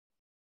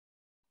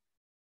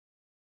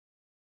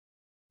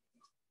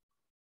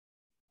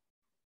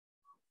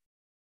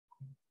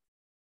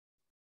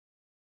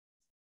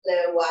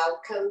Hello,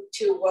 welcome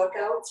to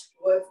Workout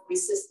with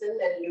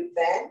Resistance and Loop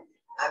Band.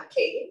 I'm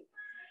Katie.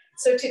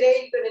 So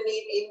today you're going to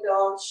need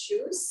indoor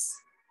shoes,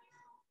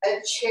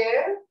 a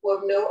chair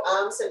with no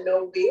arms and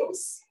no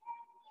wheels,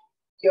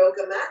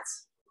 yoga mat,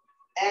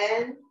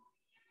 and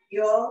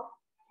your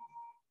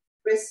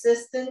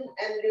Resistance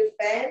and Loop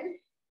Band.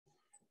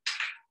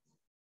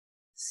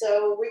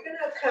 So we're going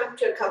to come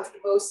to a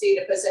comfortable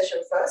seated position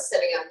first,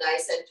 sitting up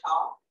nice and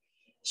tall.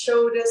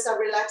 Shoulders are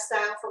relaxed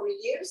down from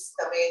your ears,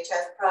 stomach and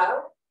chest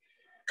proud.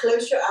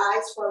 Close your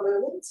eyes for a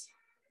moment,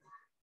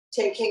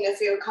 taking a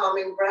few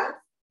calming breath.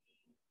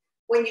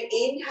 When you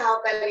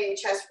inhale, belly and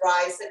chest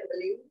rise like a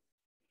balloon.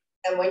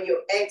 And when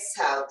you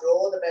exhale,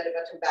 draw the belly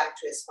button back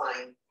to your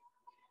spine.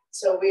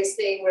 So we're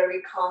staying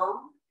very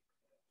calm,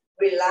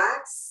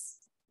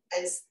 relaxed,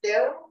 and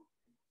still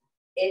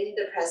in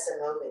the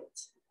present moment.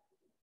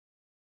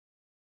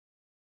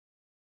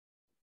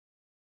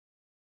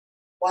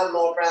 One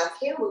more breath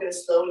here. We're going to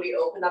slowly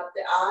open up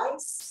the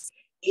eyes.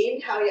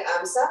 Inhale your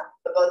arms up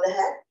above the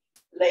head,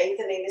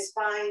 lengthening the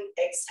spine,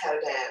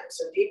 exhale down.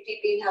 So deep, deep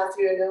inhale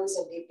through your nose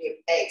and deep,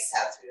 deep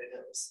exhale through your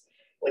nose.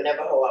 We'll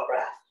never hold our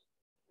breath.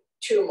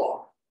 Two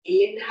more.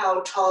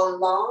 Inhale, tall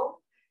and long.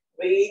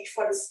 Reach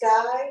for the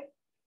sky.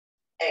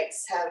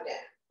 Exhale down.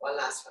 One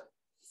last one.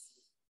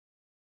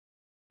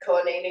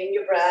 Coordinating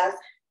your breath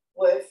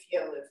with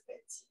your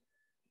movement.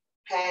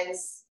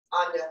 Hands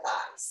on your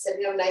thighs.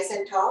 Sitting up nice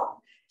and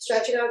tall.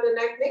 Stretching out the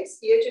neck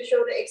next, ear to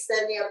shoulder,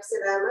 extend the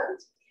opposite arm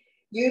out.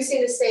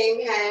 Using the same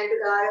hand to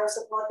guide or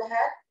support the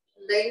head.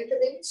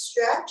 Lengthening,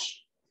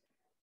 stretch.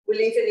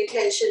 Relieve any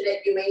tension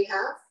that you may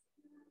have.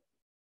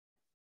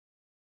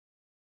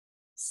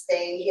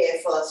 Staying here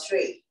for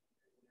 3,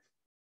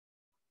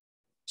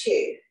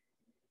 2,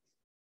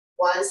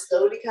 1.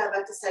 Slowly come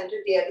back to center,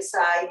 the other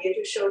side, ear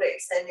to shoulder,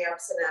 extend the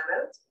opposite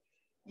arm out.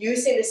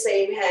 Using the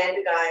same hand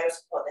to guide or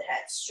support the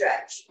head.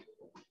 Stretch.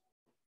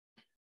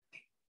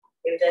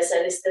 If there's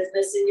any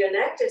stiffness in your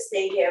neck, just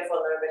stay here for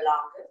a little bit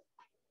longer.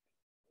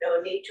 No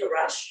need to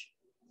rush.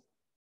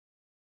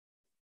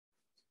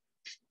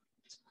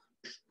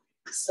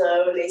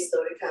 Slowly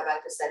come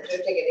back to center.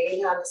 Take an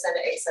inhale to center,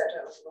 exhale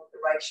to the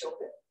right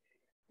shoulder.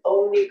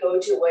 Only go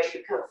to where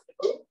you're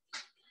comfortable.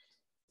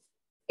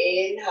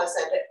 Inhale,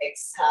 center,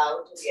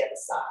 exhale to the other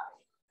side.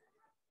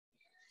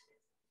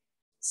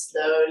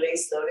 Slowly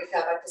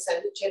come back to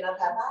center, chin up,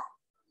 head back.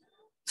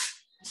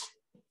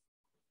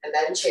 And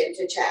then chin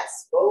to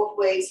chest. Both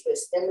ways, we're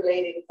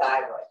stimulating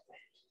thyroid gland.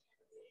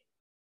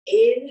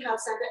 Inhale,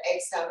 center,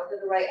 exhale, look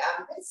at the right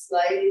armpit.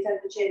 Slightly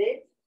tuck the chin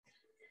in.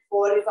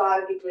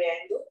 45-degree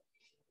angle.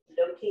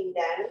 Looking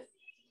down.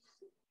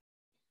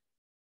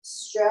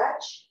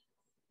 Stretch.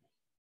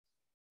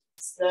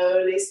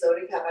 Slowly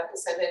come back to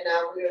center.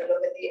 Now we're going to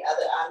look at the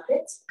other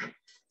armpit.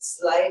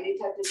 Slightly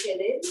tuck the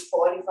chin in.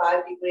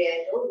 45-degree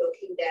angle.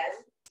 Looking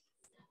down.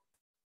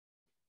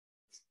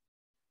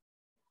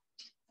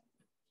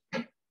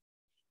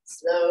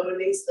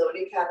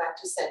 Slowly come back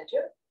to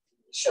center.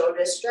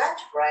 Shoulder stretch,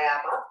 right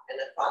arm up and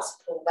across,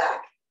 pull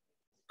back,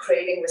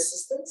 creating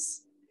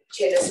resistance.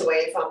 Chin is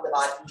away from the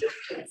body,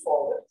 looking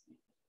forward.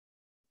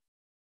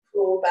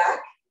 Pull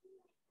back.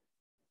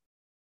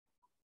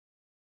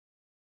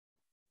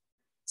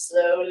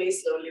 Slowly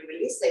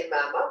release. Same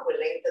arm up. We'll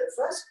lengthen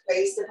first.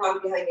 Place the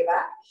palm behind your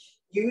back.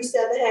 Use the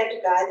other hand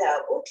to guide the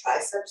elbow.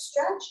 Tricep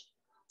stretch.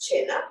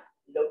 Chin up,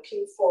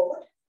 looking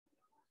forward.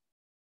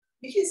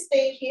 You can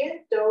stay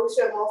here. Those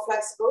who are more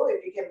flexible,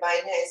 if you can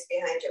bind hands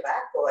behind your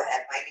back, go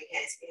ahead, binding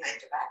hands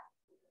behind your back.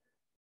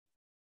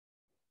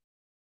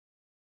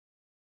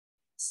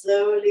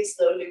 Slowly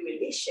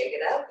release, shake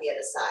it out, the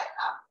other side,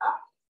 up,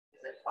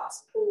 and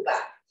across, pull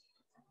back,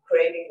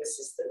 creating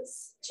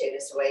resistance. Chin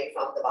is away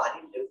from the body,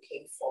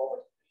 looking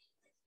forward.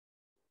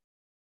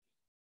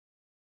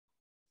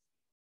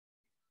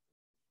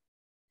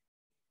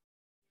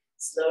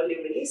 Slowly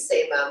release,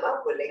 same arm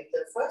up, we'll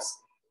lengthen first.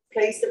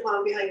 Place the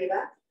palm behind your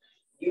back.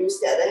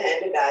 Use the other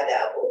hand to guide the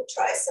elbow,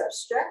 tricep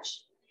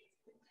stretch.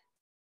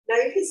 Now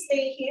you can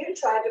stay here,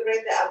 try to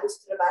bring the elbows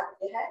to the back of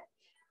your head.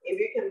 If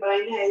you can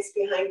bind hands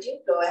behind you,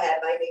 go ahead,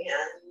 binding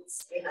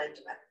hands behind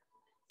your back,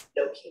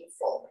 looking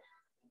forward.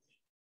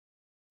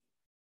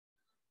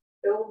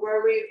 Don't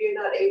worry if you're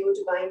not able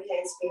to bind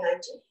hands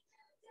behind you.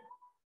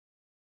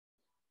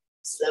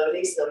 Slowly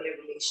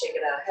release, shake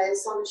it out,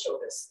 hands on the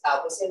shoulders,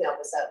 elbows in,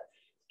 elbows out.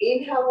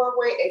 Inhale one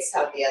way,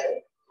 exhale the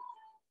other.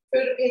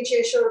 Feel the pinch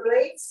your shoulder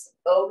blades,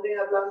 opening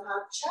up long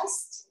heart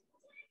chest.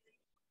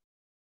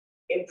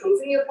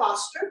 Improving your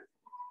posture.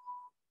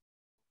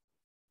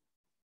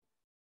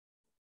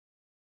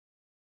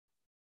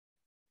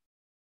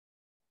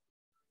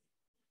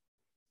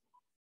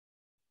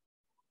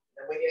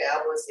 And with your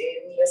elbows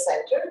in the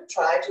center,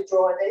 try to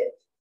draw it in.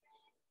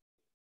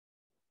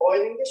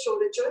 Oiling the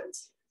shoulder joint.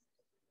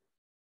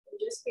 And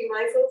just be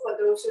mindful for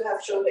those who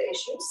have shoulder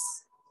issues.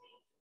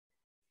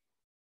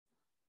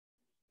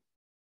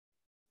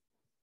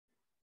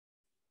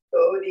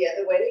 Go the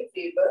other way,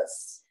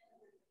 reverse.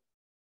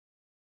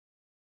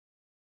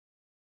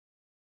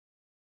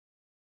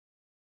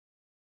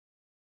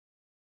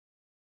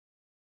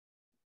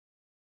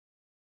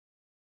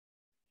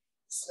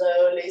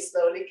 Slowly,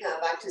 slowly come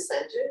back to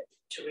center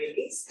to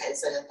release.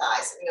 Hands on the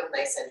thighs, sitting up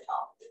nice and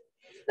tall.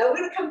 Now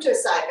we're gonna come to a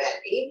side bend.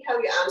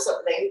 Inhale, your arms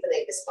up,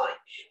 lengthening the spine.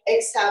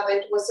 Exhale,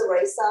 bend towards the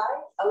right side.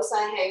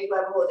 Outside hand,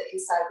 grab hold the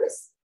inside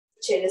wrist.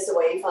 Chin is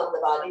away from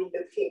the body,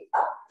 looking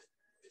up.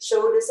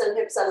 Shoulders and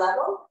hips are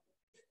level.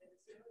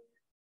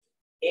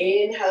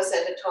 Inhale,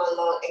 center, tall,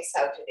 long.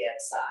 Exhale to the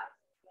other side.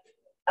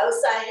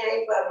 Outside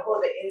hand, grab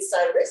hold the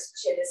inside wrist.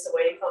 Chin is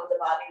away from the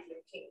body,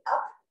 looking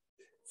up.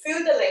 Feel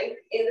the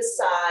length in the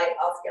side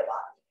of your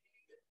body.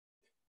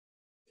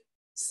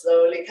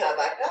 Slowly come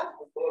back up.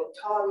 Go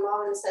tall,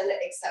 long, and center.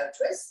 Exhale,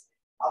 twist.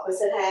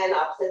 Opposite hand,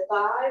 opposite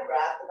thigh.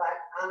 Wrap the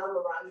back arm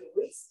around your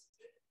waist.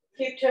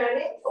 Keep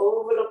turning,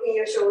 overlooking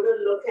your shoulder.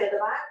 Look at the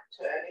back.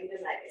 Turning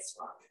the neck as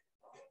well.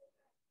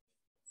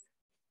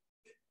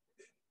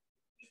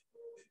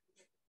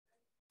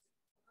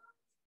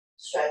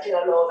 Stretching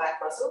our lower back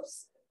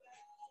muscles.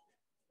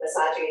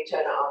 Massaging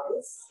internal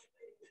organs.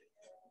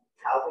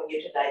 Helping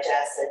you to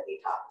digest and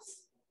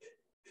detox.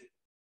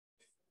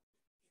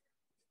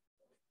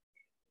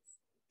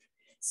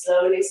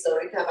 Slowly,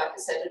 slowly come back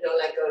to center. Don't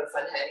let go of the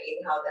front hand.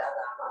 Inhale the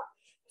other arm up.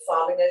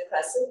 Forming a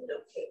crescent,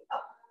 looking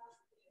up.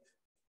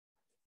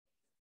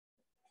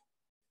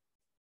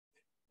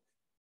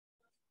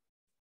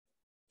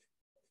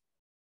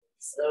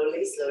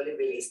 Slowly, slowly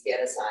release the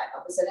other side.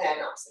 Opposite hand,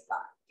 opposite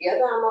thigh. The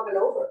other arm up and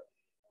over.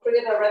 Bring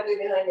it directly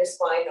behind your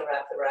spine or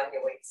wrap it around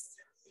your waist.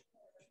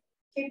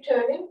 Keep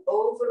turning,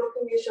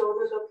 overlooking your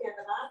shoulders, looking at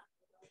the back.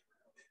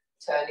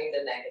 Turning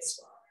the neck as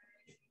well.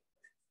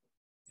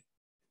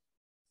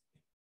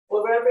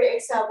 With every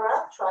exhale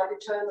breath, try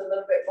to turn a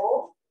little bit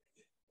more.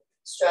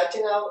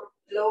 Stretching out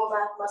lower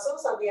back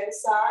muscles on the other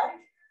side.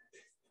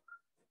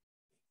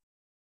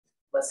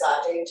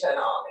 Massaging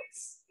internal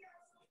organs.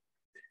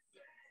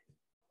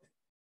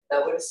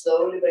 Now we'll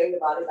slowly bring the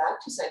body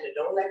back to center.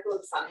 Don't let go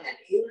of the front hand.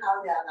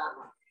 Inhale the other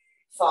arm up.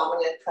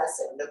 Forming a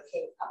crescent,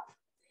 looking up.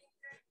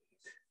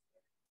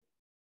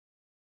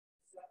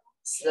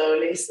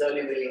 Slowly,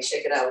 slowly release.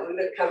 Shake it out. We're going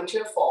to come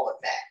to a forward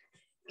bend.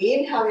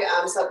 Inhale your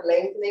arms up,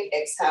 lengthening.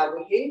 Exhale,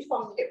 we hinge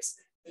from the hips.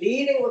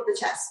 Leading with the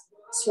chest.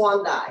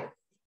 Swan dive.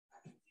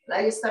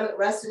 Let your stomach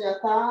rest on your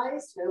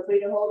thighs. Feel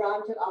free to hold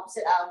on to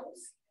opposite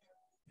elbows.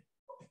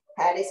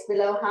 Head is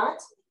below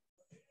heart.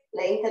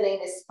 Lengthening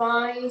the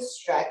spine,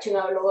 stretching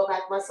our lower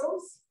back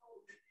muscles.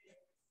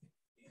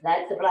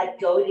 Let the blood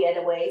go the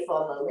other way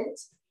for a moment.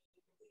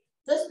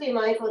 Just be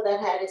mindful that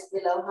head is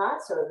below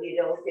heart, so if you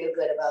don't feel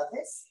good about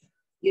this,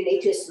 you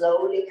need to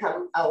slowly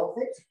come out of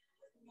it.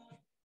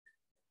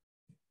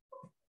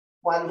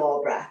 One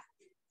more breath.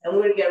 And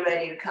we'll get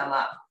ready to come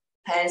up.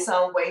 Hands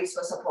on waist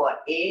for support.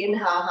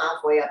 Inhale,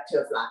 halfway up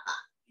to a flat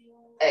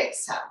back.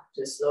 Exhale,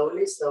 to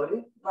slowly,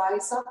 slowly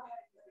rise up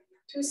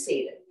to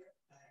seated.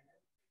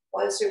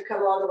 Once you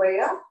come all the way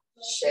up,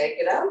 shake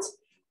it out.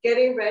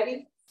 Getting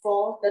ready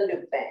for the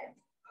loop band.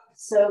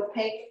 So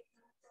pick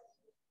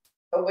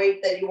a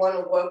weight that you want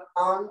to work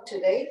on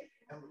today,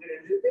 and we're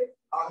going to loop it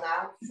on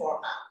our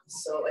forearm.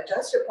 So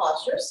adjust your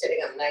posture, sitting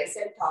up nice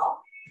and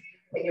tall.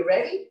 Are you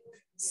ready?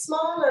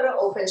 Small little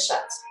open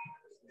shut.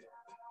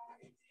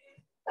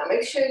 Now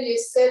make sure you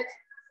sit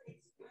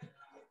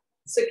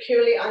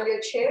securely on your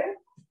chair.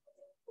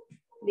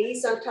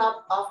 Knees on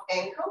top of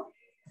ankle.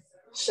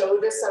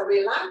 Shoulders are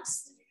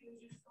relaxed.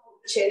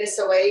 Chin is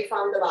away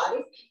from the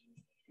body.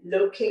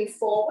 Looking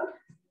forward.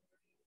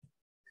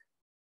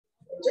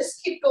 And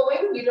just keep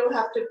going. You don't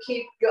have to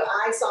keep your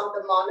eyes on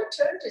the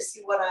monitor to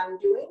see what I'm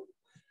doing.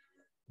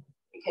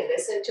 You can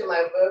listen to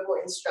my verbal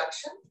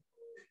instruction.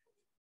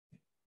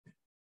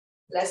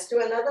 Let's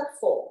do another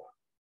 4,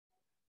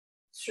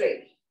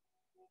 3,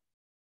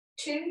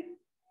 2,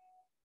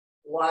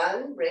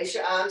 1. Raise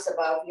your arms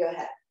above your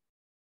head.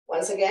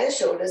 Once again,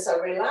 shoulders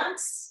are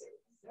relaxed.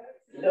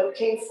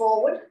 Looking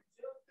forward.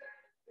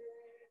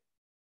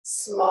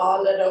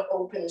 Small little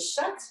open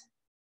shut.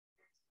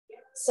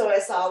 So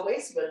as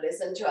always, we'll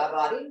listen to our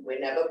body. We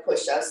never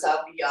push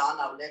ourselves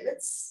beyond our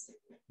limits.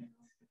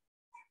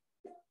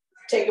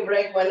 Take a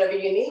break whenever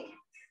you need.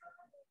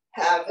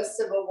 Have a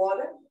sip of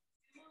water.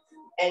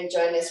 And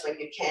join us when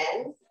you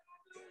can.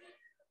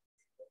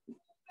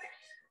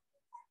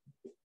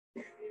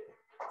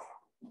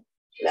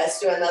 Let's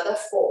do another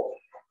 4,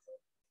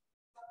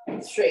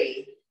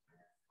 3,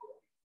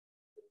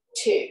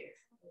 2,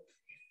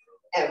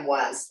 and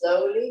 1.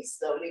 Slowly,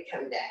 slowly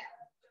come down.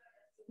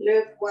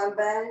 Loop one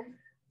bend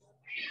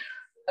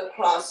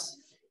across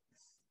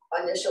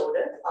on your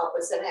shoulder.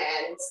 Opposite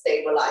hand,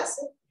 stabilize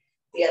it.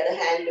 The other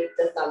hand, loop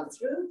the thumb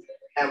through,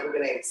 and we're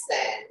going to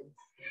extend.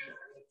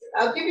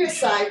 I'll give you a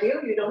side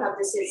view. You don't have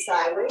to sit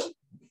sideways.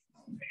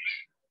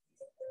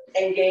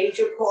 Engage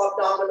your core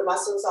abdominal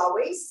muscles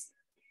always,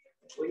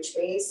 which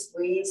means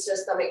squeeze your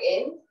stomach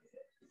in,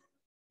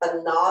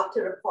 but not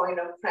to the point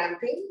of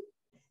cramping.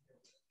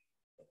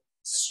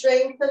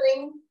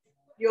 Strengthening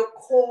your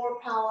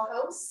core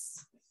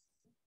powerhouse.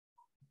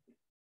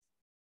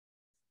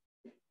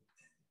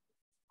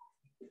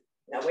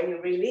 Now when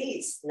you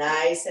release,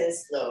 nice and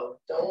slow.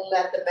 Don't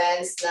let the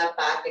band snap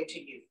back into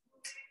you.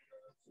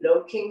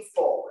 Looking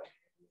forward.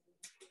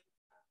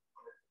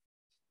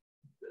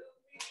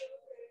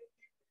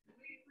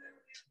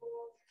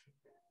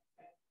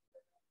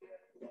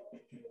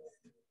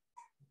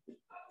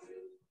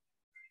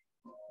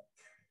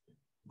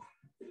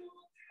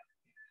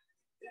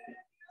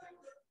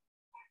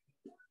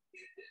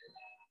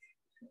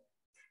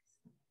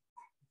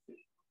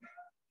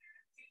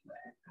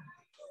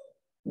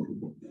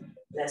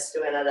 Let's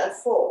do another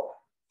 4,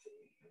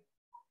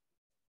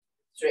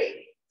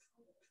 3,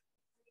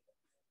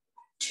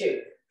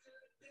 2,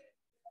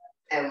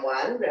 and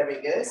 1.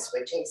 Very good.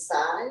 Switching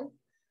side.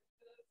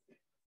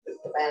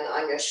 Put the band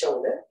on your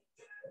shoulder.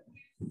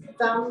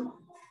 Thumb.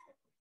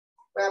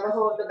 Grab a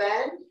hold of the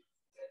band.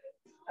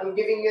 I'm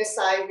giving you a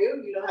side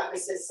view. You don't have to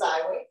sit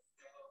sideways.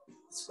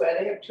 Square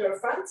the hip to the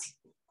front.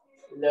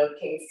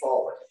 Looking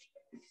forward.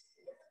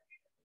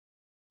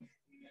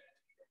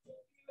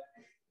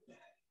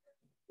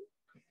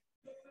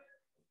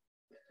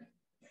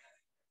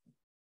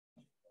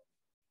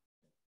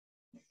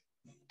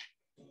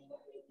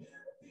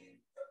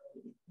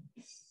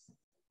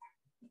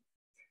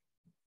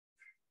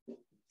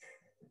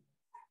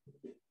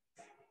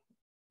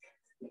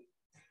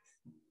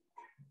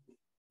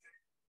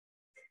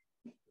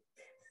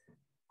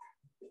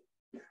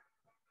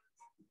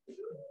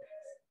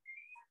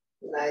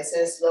 Nice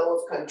and slow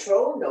with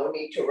control, no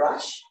need to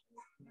rush.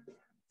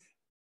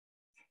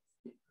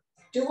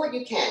 Do what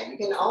you can. You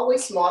can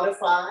always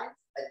modify,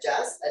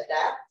 adjust,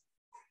 adapt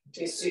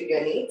to suit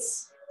your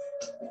needs.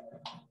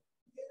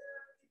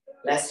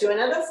 Let's do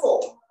another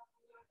 4,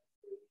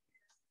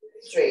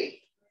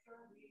 3,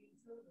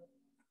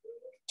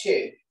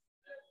 2,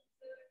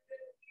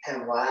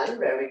 and 1.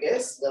 Very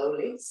good.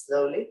 Slowly,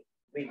 slowly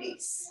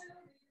release.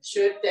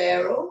 Shoot the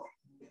arrow.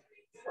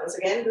 Once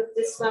again, loop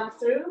this thumb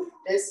through.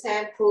 This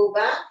hand pull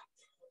back,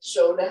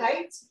 shoulder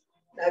height.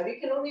 Now, if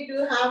you can only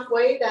do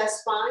halfway,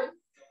 that's fine.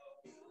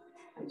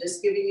 I'm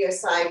just giving you a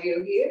side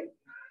view here.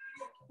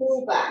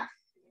 Pull back.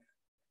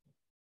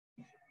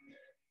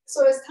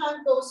 So as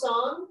time goes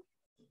on,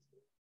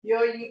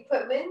 your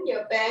equipment,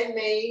 your band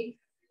may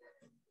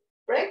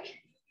break.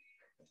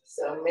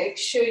 So make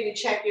sure you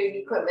check your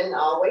equipment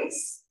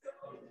always.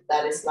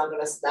 That is not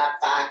going to snap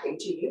back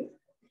into you.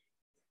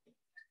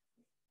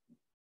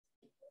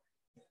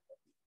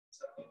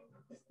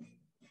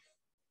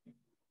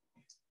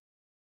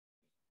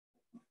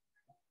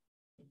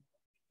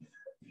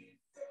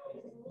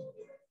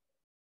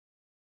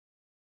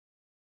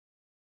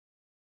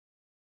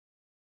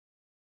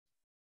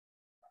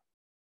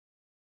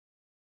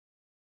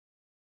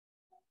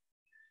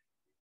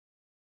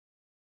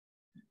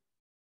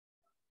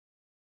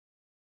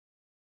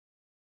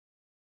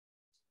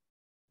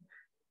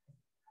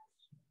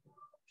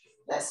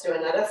 Let's do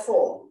another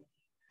 4,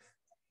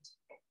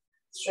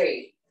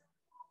 3,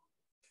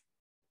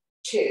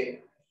 2,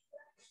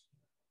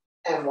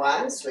 and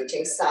 1.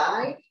 Switching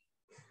side.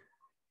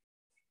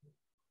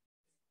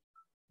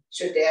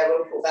 Shoot the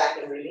arrow, pull back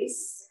and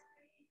release.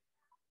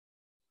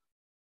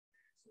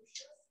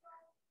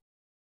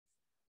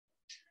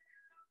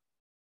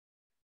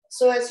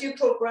 So as you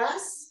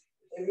progress,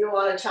 if you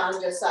want to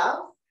challenge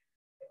yourself,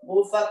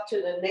 move up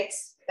to the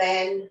next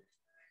band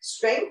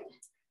strength.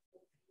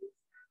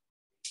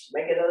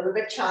 Make it a little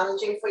bit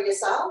challenging for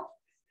yourself.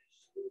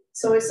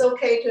 So it's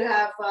okay to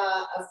have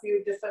a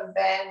few different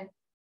bands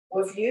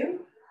with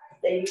you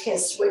that you can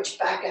switch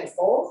back and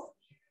forth.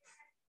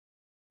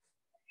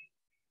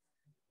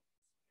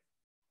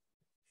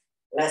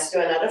 Let's do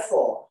another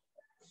 4,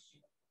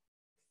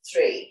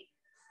 3,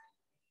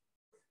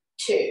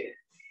 2,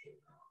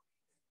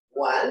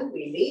 1.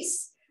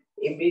 Release.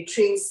 In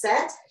between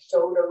set,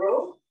 shoulder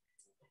roll.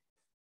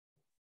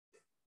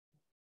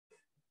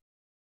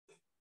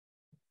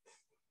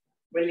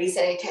 Release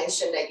any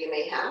tension that you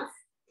may have.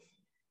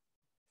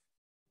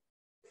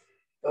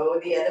 Go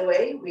the other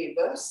way,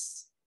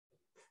 reverse.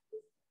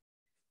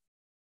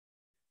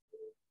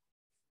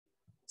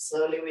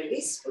 Slowly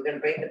release. We're going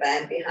to bring the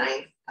band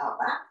behind our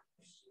back.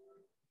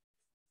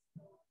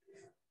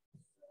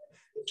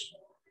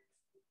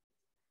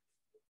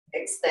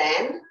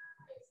 Extend.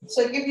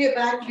 So give you a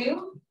back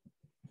view.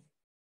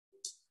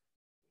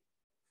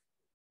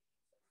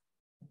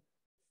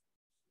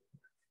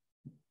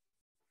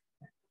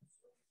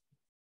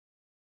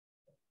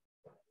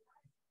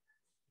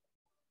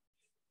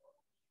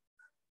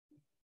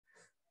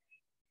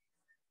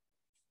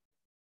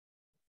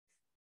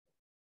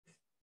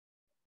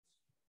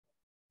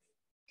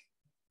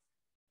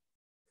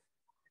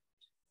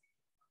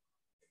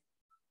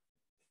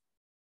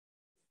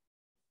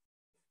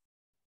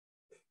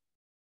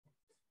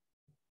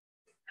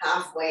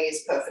 Halfway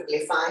is perfectly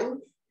fine.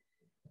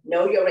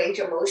 Know your range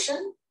of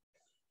motion.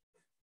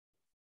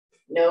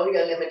 Know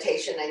your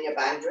limitation and your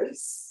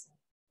boundaries.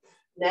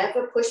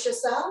 Never push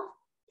yourself,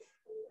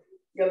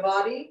 your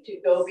body to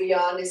go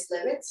beyond its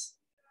limits.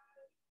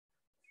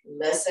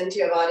 Listen to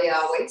your body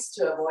always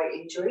to avoid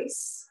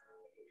injuries.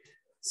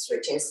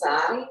 Switching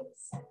sides.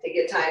 Take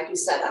your time to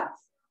set up.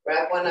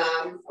 Wrap one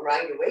arm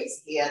around your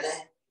waist. The other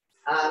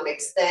arm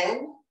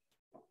extend.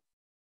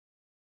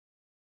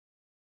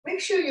 Make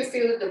sure you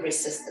feel the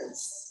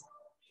resistance.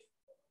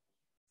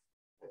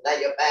 That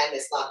your band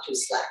is not too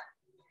slack.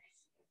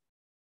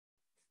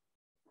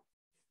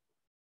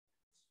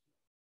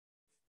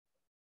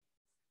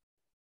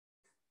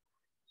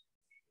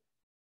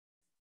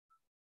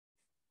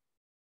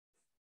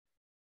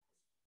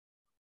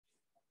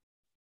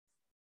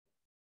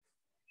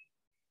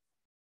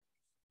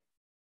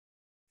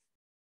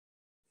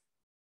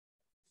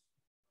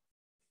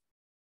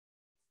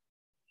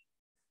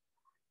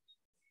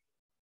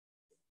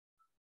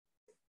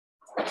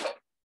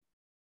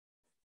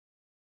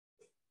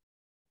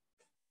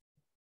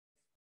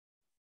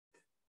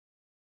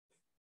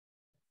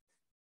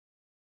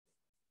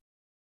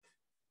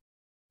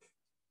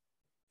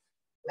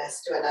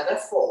 Let's do another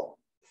 4,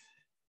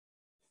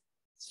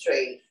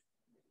 3,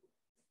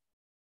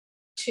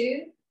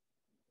 2,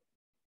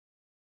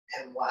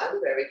 and 1.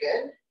 Very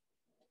good.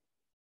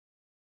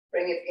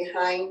 Bring it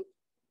behind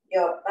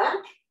your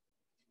back.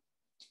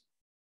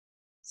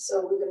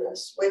 So we're going to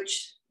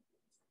switch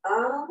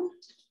arm.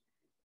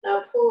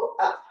 Now pull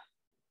up.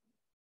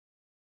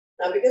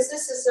 Now because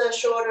this is a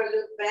shorter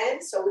loop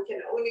bend, so we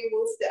can only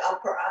move the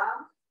upper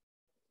arm.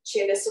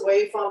 Chin is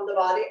away from the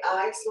body,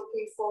 eyes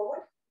looking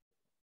forward.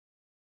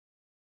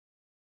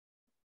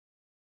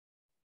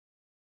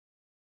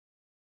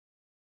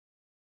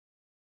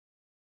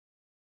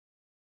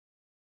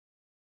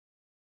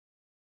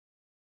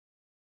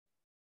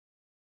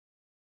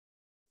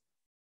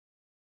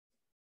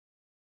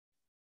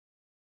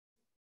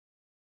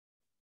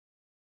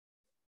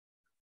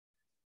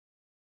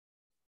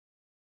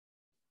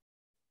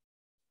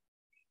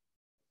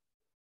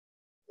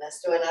 Let's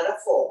do another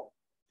 4,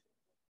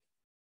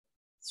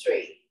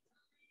 3,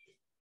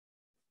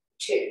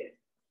 2,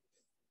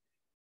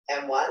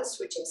 and 1.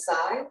 Switching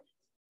side.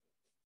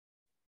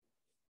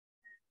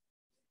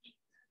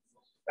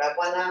 Wrap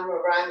one arm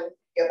around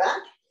your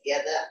back, the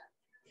other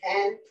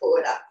hand, pull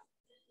it up.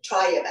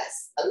 Try your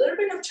best. A little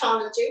bit of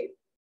challenging,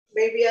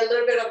 maybe a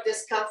little bit of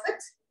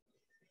discomfort.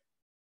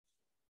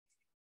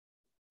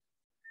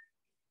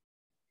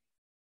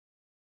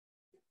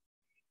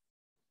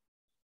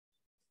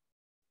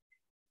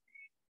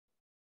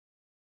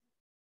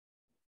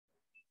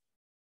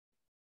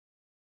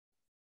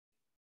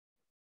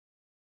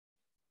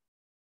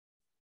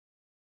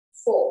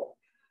 Four,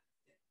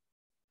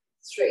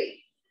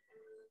 3,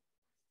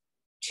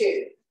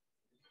 2,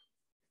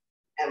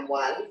 and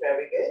 1.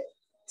 Very good.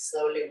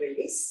 Slowly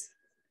release.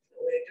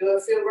 We'll do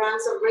a few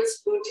rounds of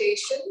wrist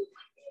rotation.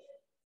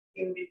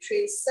 In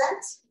between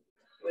sets,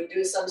 we'll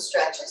do some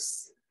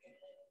stretches.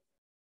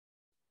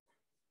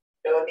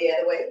 Go the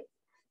other way.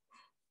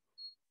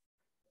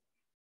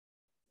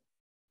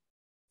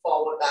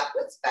 Forward,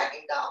 backwards,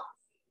 backing down.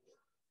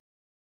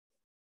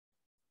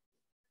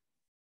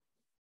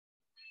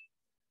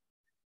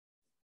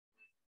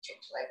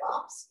 Change leg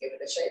arms, give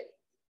it a shake.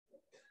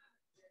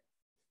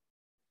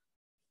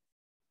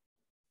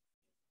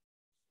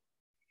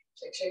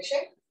 Shake, shake,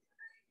 shake.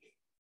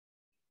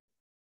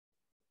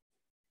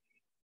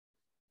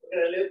 We're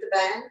going to loop the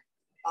band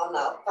on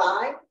our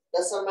thigh.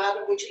 Doesn't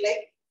matter which leg.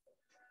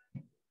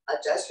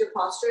 Adjust your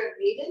posture if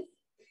needed.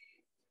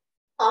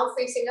 Palm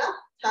facing up.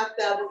 Tuck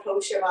the elbow,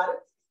 close your body.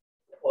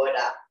 Pull it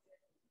up.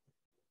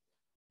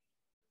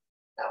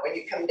 Now when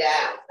you come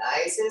down,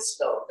 nice and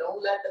slow.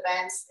 Don't let the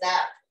band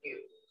snap you.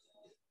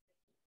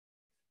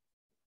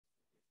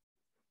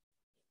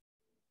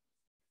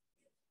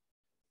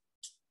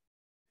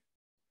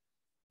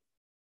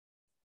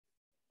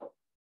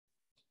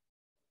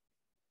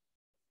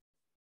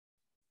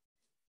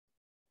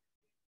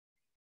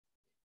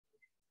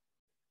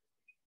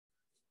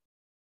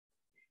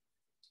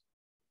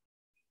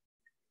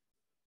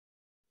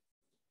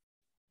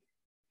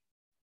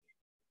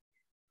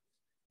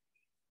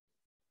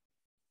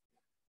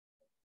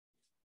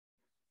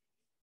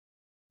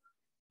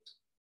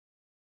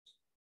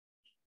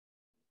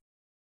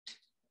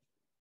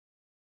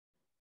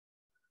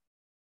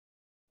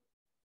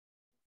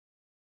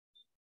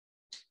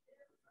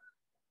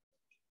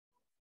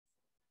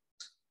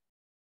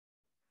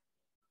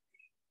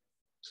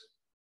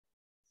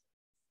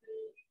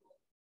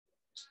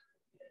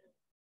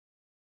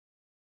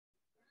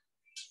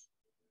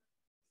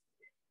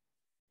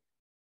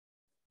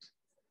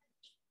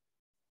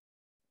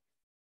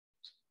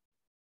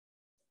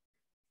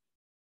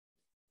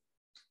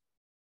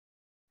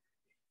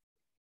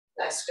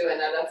 Let's do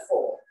another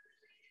 4,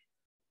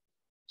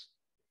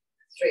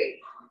 3,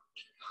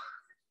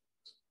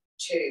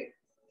 2,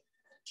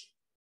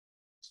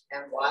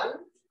 and 1.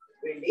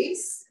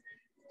 Release.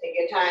 Take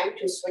your time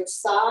to switch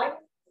side.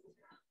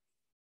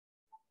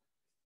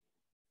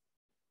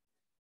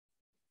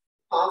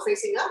 Palm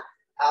facing up.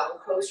 Elbow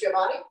close your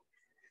body.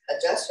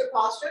 Adjust your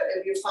posture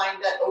if you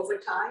find that over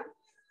time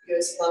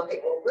you're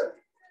slumping over.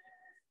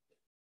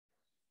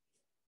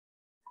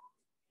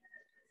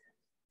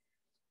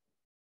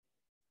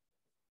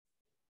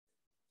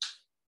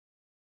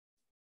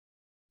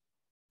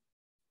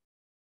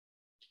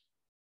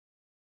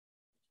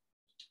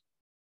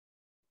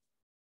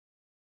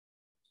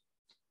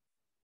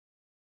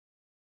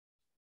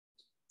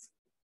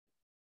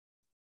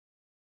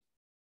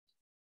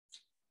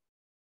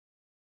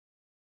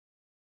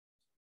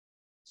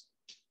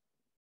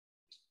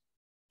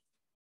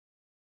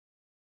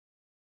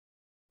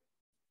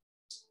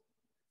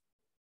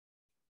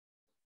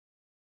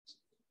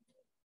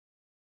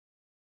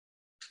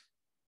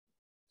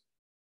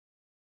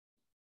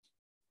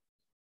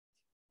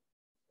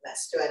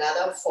 Let's do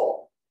another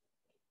 4,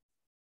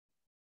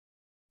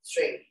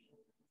 3,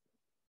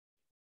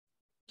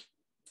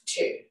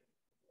 2,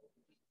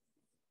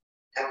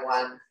 and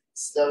 1.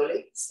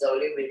 Slowly,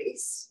 slowly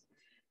release.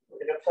 We're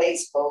going to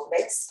place both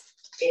legs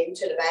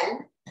into the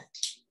band,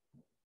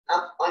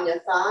 up on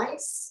your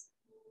thighs.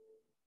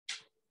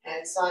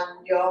 Hands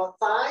on your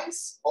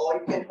thighs, or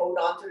you can hold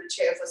on to the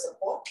chair for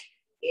support.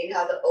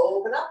 Inhale to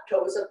open up,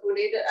 toes are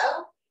pronated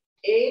out.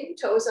 In,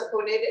 toes are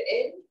pronated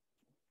in.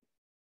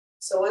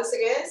 So once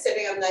again,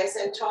 sitting up nice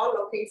and tall,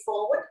 looking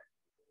forward.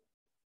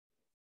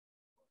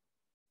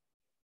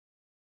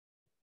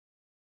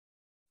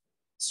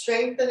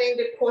 Strengthening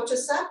the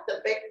quadricep,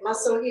 the big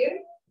muscle here,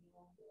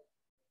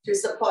 to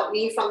support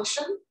knee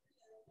function,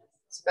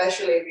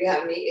 especially if you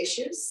have knee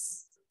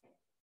issues.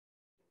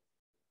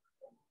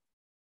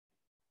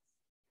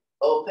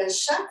 Open,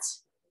 shut.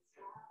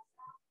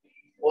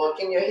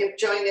 Working your hip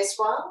joint as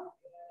well.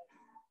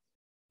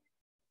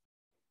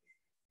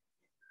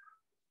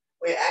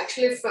 We're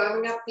actually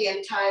firming up the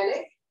entire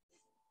leg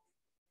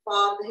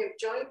from the hip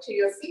joint to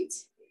your feet.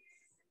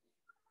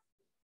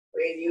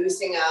 We're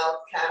using our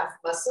calf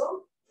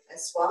muscle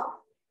as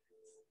well.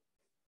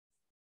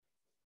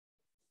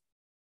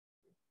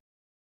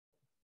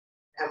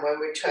 And when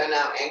we turn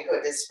our ankle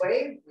this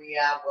way, we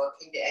are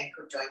working the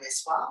ankle joint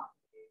as well.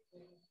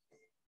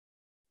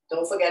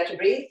 Don't forget to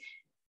breathe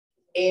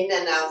in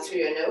and out through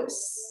your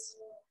nose.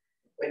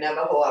 We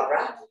never hold our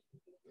breath.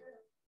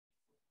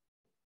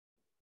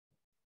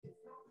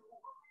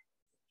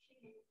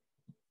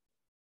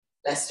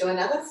 Let's do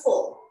another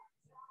 4,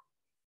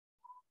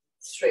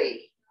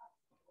 3,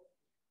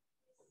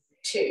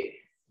 2,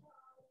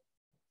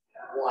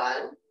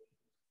 1.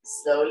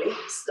 Slowly,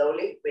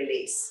 slowly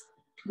release.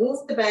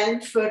 Move the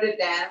band further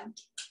down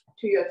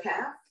to your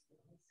calf.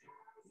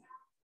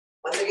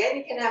 Once again,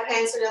 you can have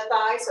hands on your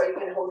thighs or you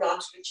can hold on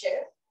to the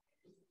chair.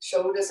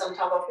 Shoulders on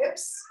top of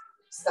hips,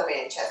 stomach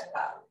and chest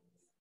out.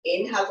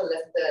 Inhale to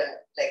lift the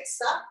legs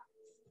up,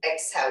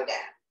 exhale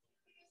down.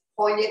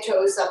 Point your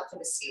toes up to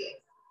the ceiling.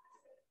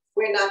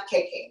 We're not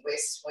kicking, we're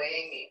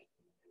swinging.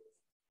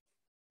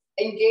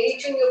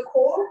 Engaging your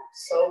core,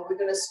 so we're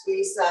gonna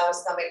squeeze our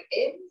stomach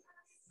in.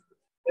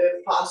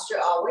 Good posture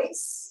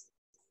always.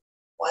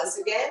 Once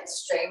again,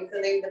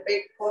 strengthening the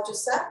big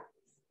quadricep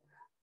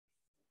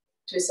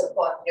to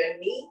support your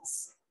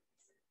knees.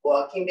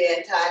 Working the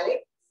entire leg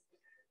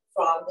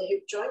from the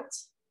hip joint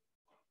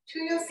to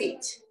your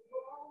feet.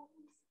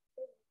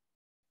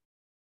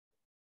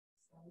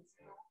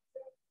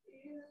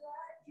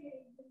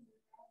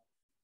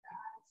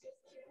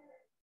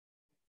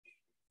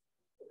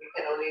 You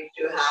can only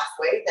do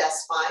halfway,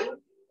 that's fine.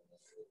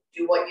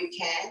 Do what you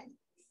can.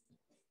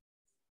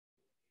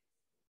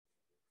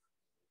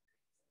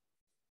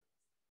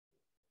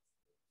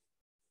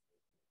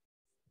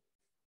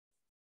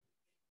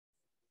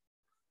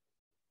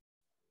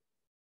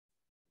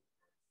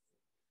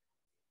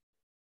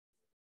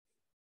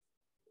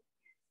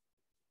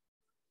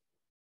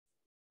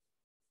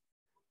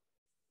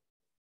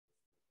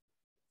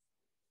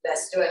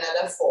 Let's do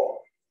another 4,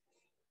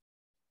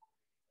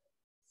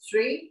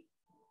 3,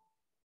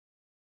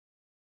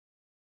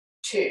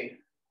 2,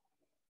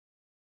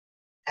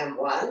 and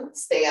 1.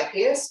 Stay up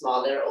here,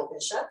 small little open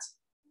shut.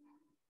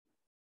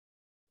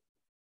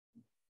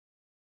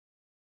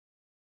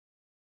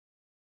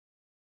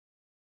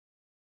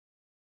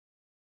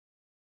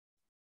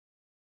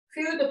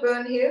 Feel the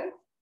burn here.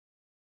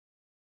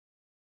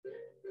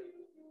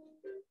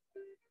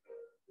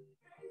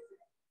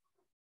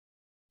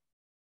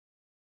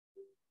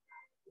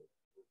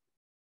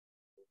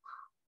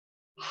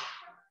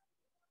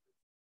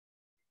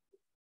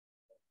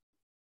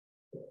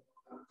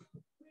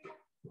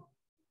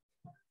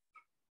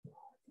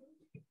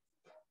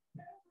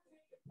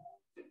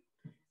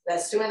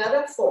 Let's do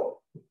another 4,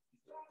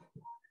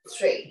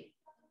 3,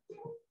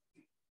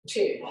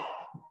 2,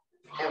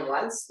 and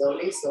 1.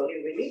 Slowly,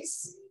 slowly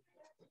release.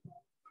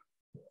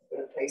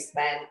 We'll place the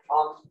band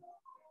on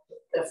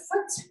the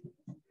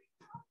foot.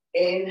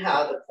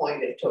 Inhale to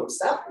point the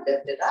toes up,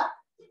 lift it up.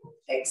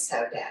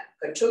 Exhale down.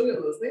 Control your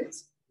movement.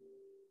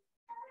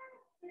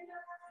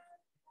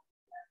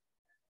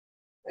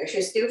 Make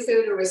sure you still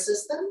feel the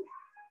resistance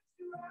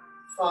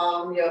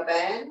from your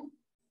band.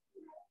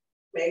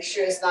 Make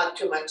sure it's not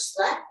too much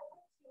slack.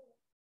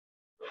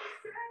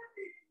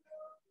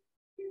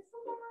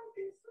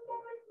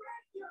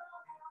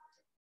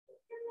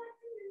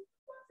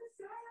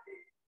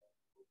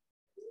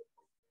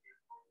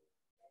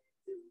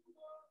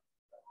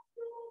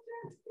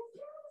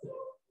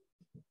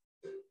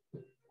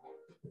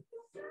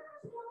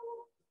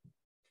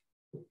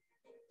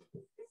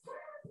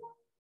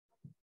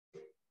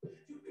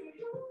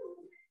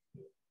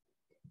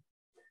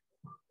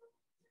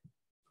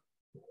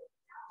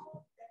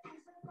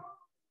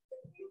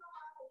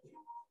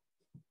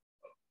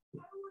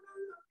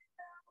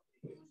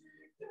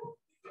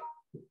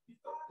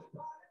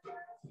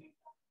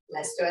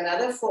 Let's do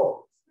another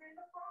 4,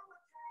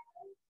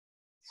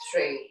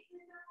 3,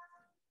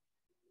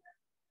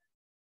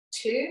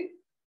 2,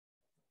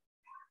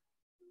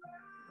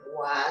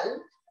 1.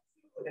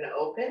 We're going to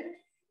open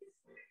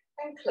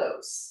and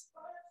close.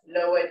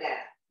 Lower down.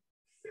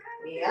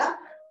 Knee up.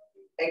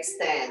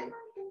 Extend.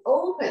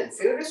 Open.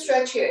 Feel the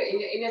stretch here in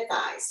your inner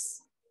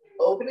thighs.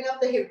 Opening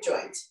up the hip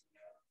joint.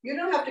 You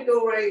don't have to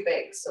go very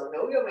big, so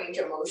know your range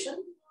of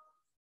motion.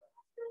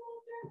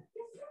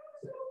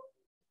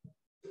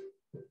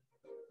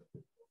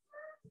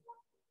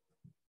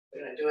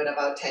 We're gonna do it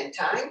about 10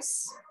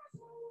 times.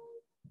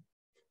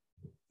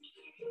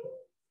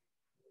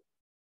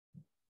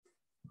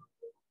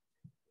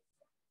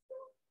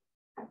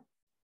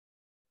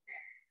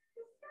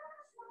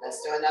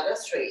 Let's do another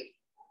 3,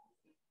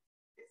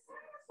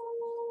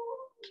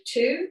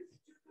 2,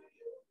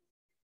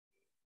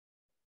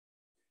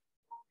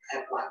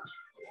 and 1.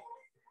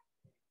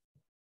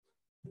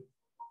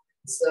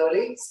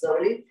 Slowly,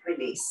 slowly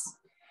release.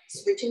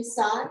 Switching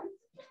side.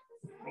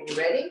 Are you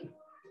ready?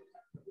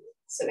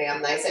 Sitting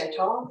up nice and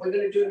tall. We're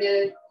going to do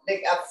the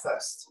leg up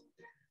first.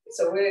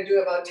 So we're going to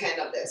do about 10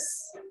 of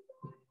this.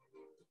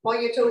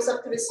 Point your toes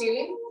up to the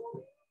ceiling.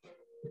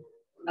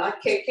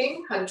 Not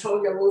kicking.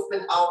 Control your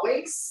movement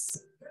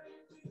always.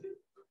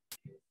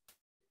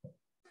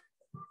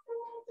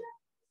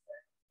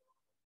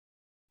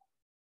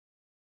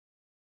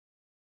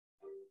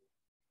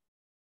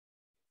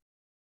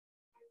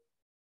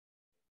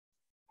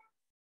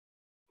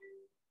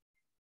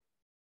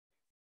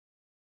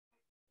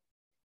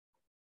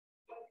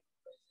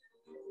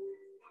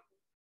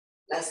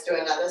 Let's do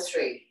another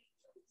 3,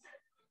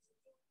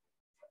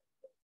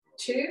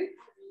 2,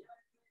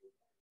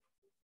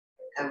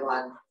 and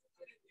 1.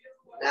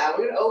 Now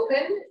we're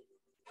open.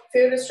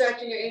 Feel the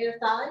stretch in your inner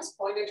thighs.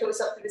 Point your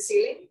toes up to the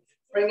ceiling.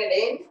 Bring it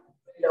in,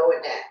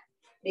 lower down.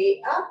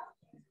 Knee up,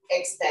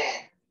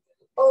 extend,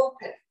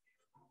 open,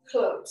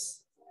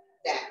 close,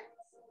 down.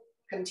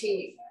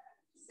 Continue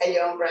at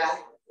your own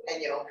breath and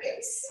your own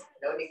pace.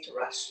 No need to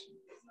rush.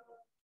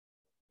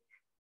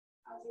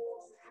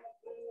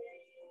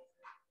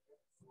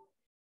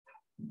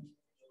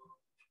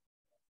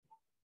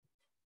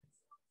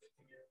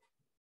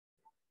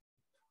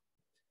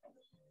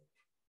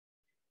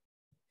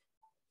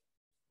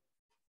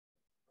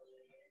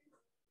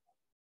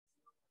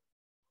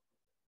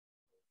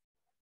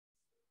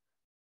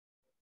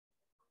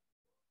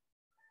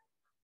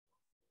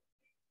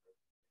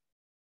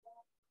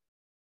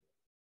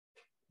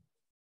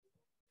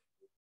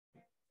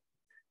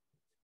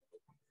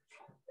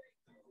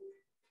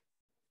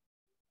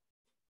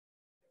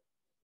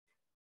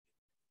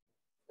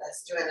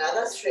 Let's do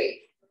another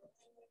 3,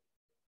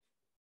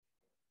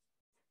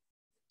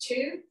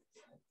 2,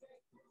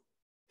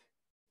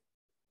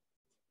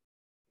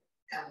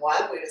 and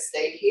 1. We're going to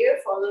stay here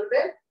for a little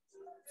bit.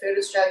 Feel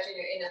the stretch in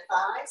your inner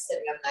thighs,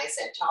 sitting up nice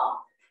and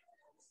tall.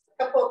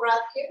 Couple of breaths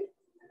here.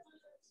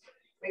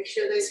 Make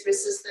sure there's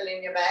resistance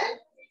in your back.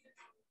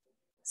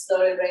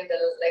 Slowly bring the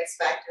legs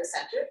back to the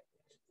center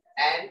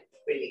and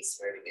release.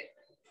 Very good.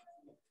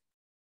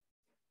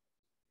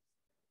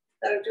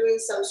 Now we're doing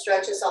some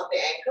stretches of the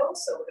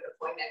ankles. So we're going to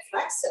point and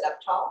flex, sit up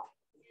tall.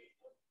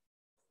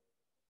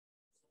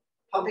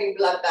 Pumping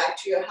blood back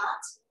to your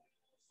heart,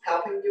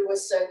 helping you with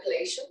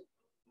circulation.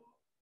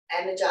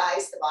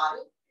 Energize the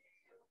body.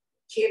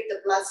 Keep the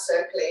blood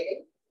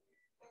circulating.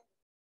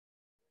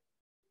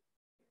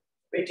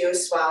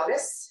 Reduce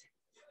soreness.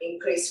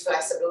 Increase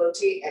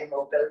flexibility and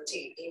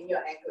mobility in your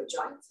ankle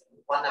joints.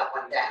 One up,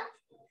 one down.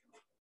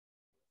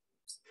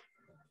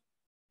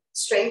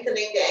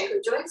 Strengthening the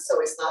ankle joints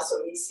so it's not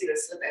so easy to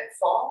slip and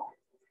fall.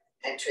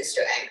 And twist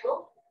your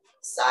ankle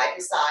side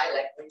to side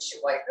like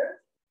windshield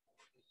wiper.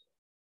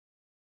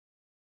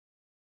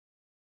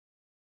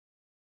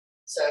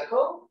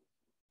 Circle.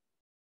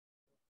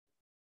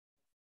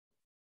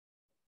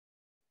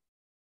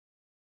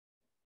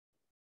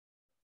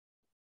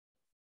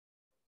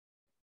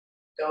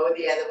 Go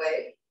the other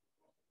way.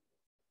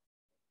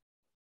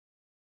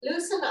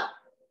 Loosen up.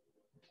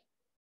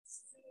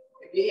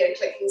 If you hear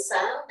clicking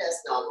sound,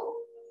 that's normal.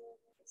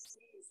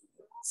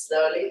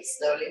 Slowly,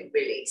 slowly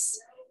release.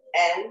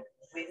 And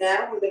we're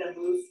going to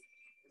move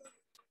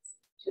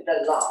to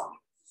the long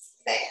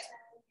band.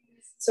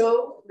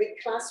 So with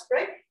class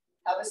break,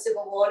 have a sip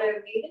of water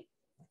if needed.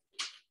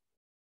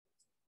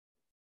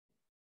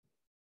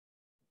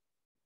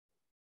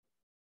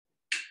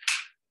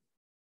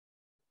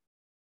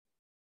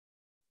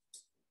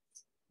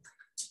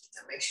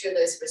 Now make sure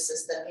there's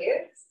resistance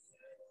here.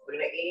 We're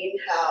going to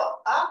inhale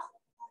up,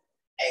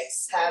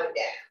 exhale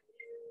down.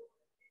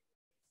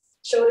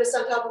 Shoulders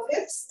on top of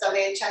hips, stomach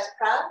and chest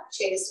proud,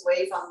 chest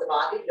away from the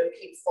body,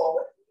 looking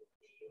forward.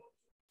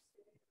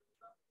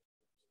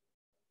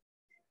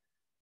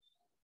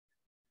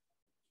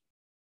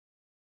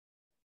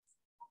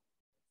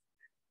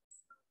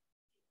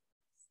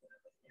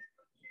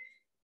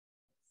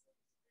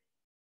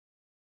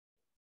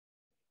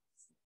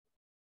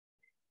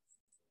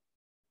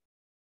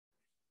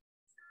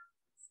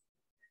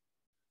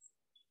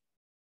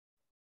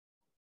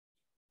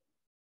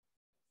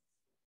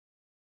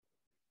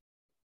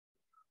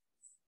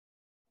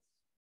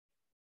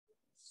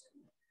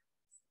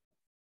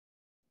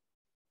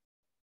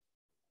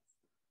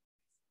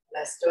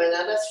 Let's do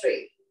another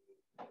 3,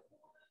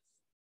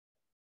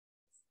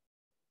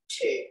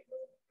 2,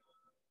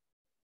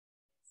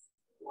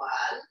 1.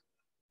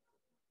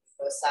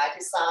 Go side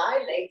to side,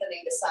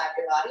 lengthening the side of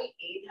your body.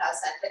 Inhale,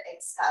 center,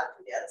 exhale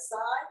to the other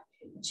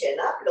side. Chin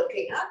up,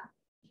 looking up.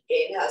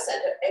 Inhale,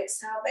 center,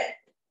 exhale, bend.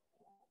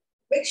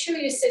 Make sure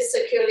you sit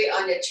securely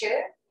on your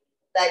chair.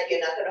 that you're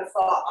not going to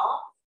fall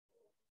off.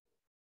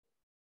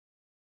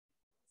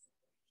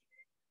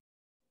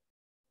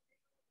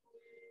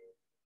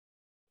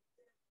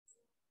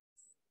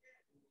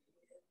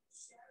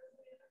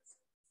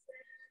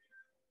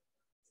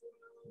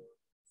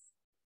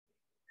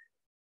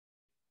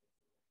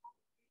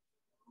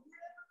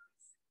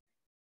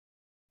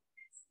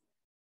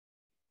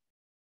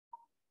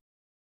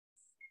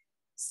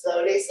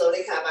 Slowly,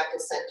 slowly come back to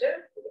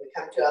center. We're going to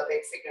come to our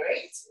big figure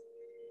eight.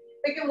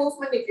 Bigger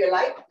movement if you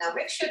like. Now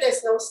make sure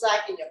there's no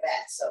slack in your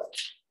back. So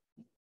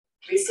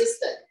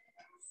resistant.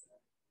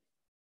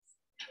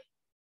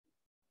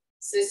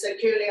 Sit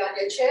securely on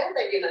your chair,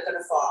 that you're not going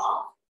to fall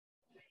off.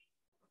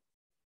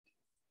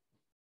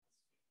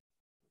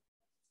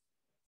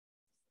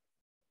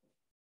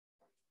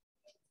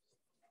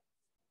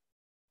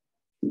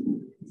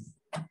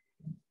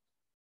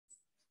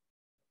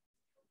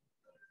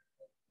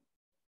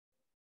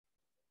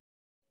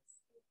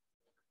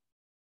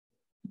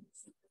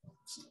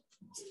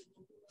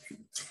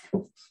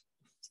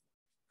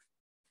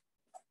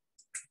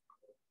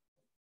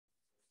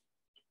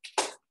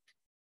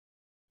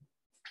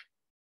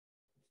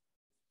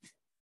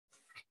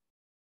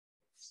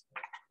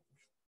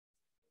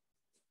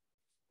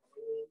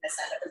 The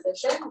center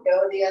position,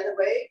 go the other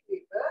way,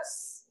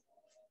 reverse.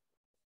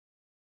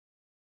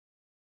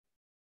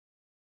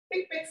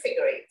 Big, big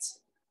figure eight.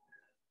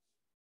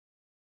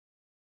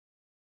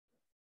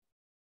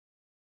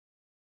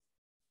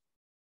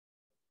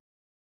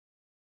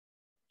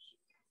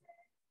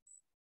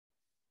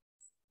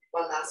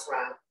 One last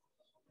round.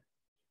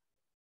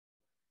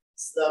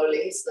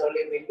 Slowly,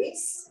 slowly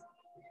release.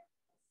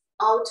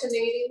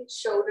 Alternating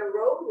shoulder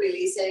roll,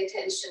 release any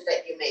tension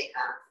that you may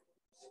have.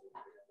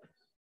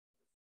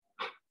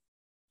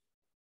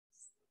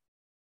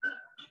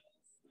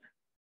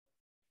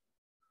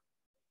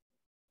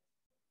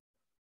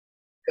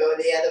 Go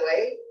the other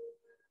way.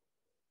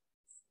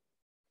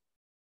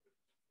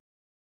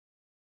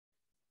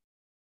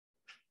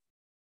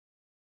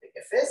 Make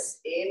a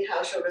fist.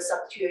 Inhale, shoulders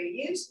up to your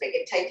ears. Make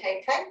it tight,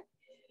 tight, tight.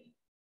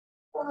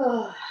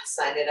 Oh,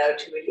 sign it out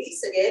to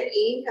release. Again,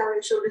 inhale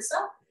your shoulders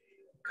up,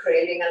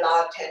 creating a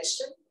lot of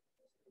tension.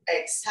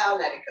 Exhale,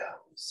 let it go.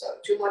 So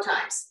 2 more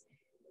times.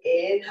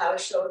 Inhale,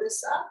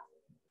 shoulders up.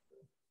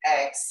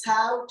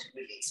 Exhale to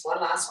release. One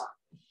last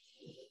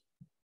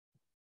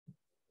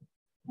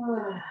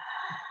one.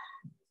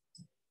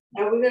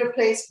 Now we're going to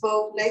place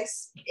both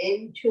legs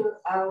into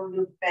our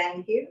loop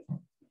band here.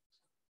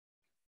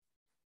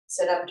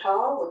 Sit up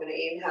tall. We're going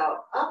to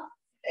inhale up.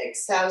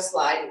 Exhale,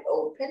 slide it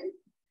open.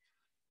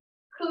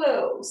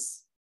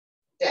 Close.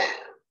 Down.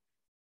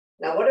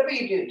 Now, whatever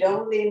you do,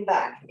 don't lean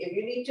back. If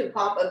you need to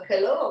pop a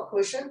pillow or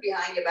cushion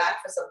behind your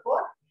back for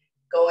support,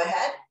 go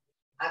ahead.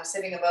 I'm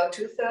sitting about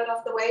 2/3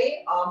 of the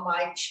way on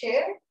my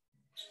chair.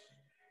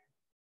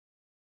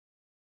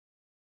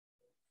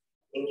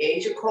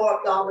 Engage your core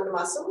abdominal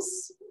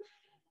muscles.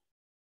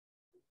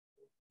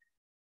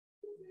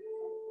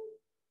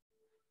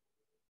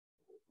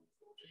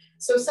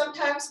 So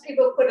sometimes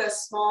people put a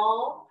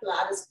small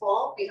Pilates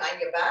ball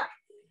behind your back,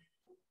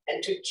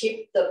 and to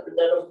keep the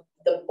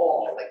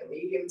ball, like a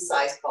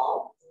medium-sized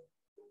ball,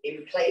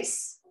 in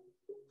place,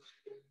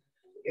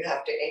 you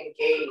have to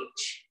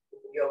engage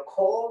your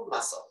core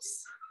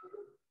muscles,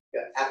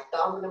 your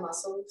abdominal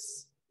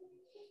muscles.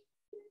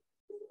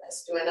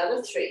 Let's do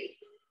another 3,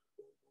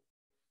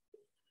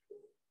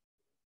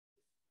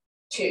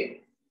 2,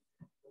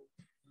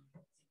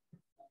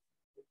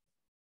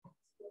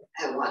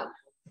 and 1.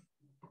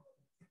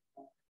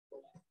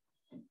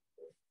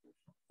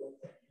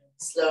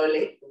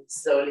 Slowly,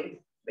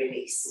 slowly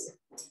release.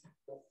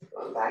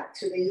 Going back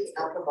to the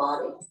upper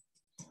body.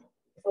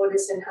 Fold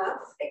this in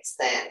half,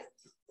 extend.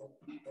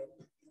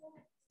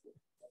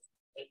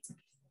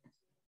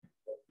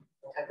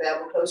 Tuck the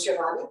elbow, close your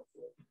body.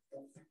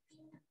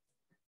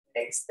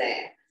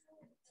 Extend.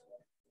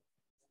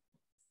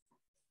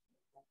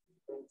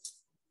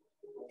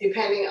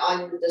 Depending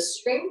on the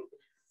strength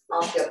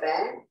of your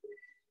band,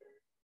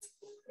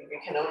 if you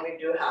can only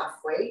do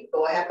halfway,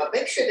 go ahead, but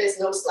make sure there's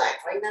no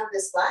slack. Right now,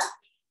 there's slack,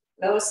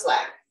 no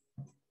slack.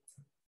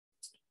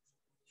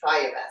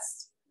 Try your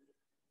best.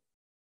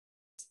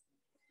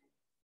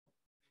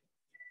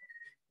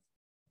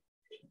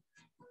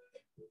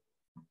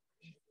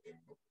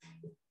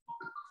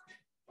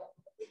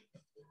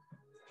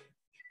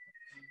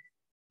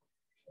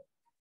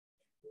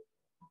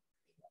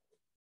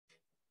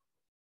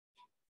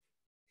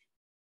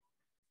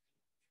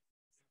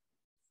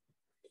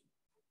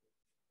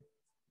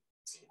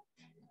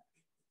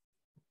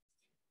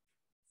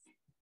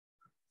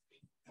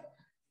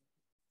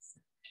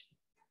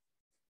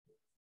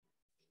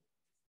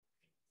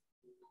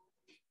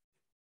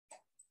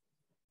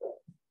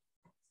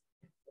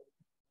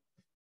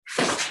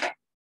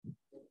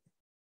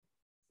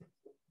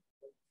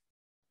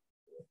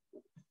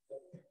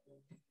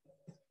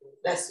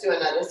 Let's do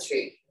another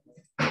 3,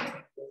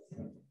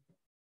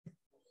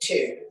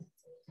 2,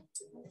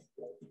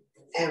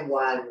 and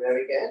 1.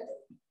 Very good.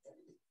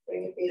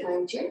 Bring it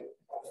behind you.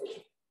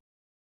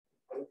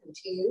 And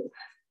continue.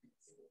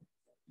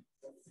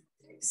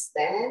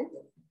 Extend.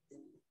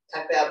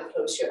 Tuck the elbow,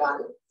 close your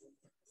body.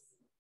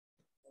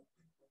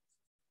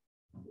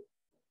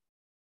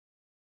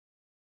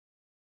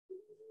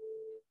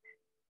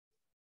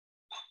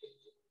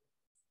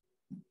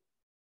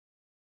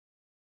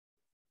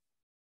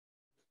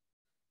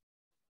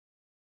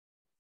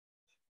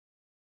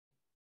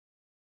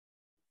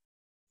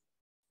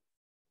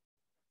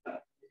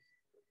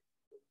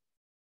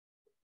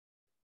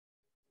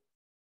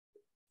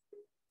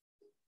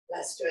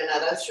 Let's do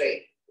another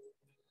 3,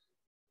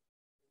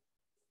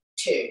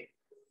 2,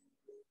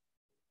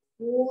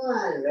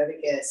 1. Very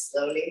good.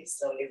 Slowly,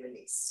 slowly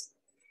release.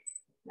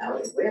 Now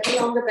we have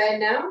a longer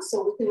bend now,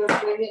 so we can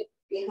bring it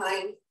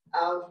behind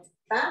our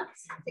back.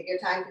 Take your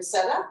time to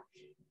set up.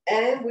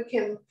 And we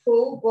can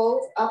pull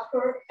both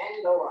upper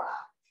and lower arm.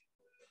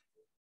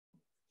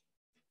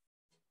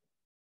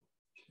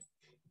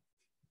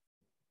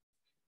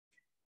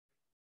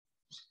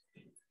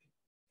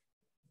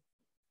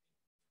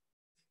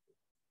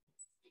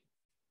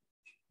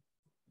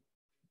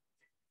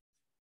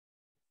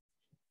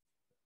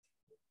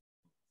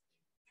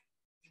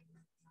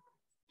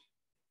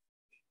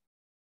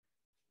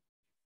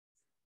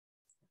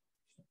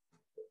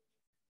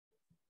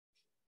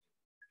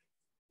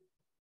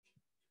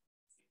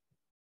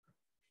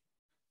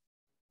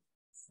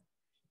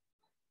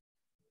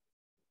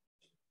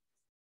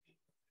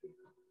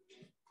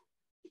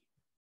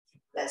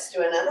 Let's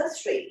do another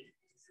 3,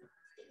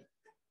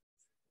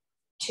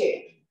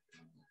 2,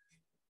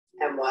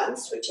 and 1.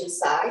 Switching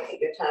side, take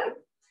your time.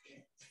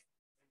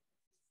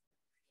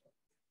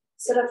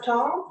 Sit up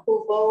tall,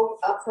 pull both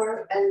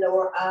upper and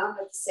lower arm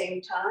at the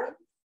same time.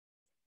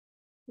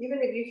 Even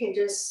if you can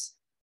just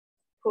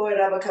pull it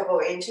up a couple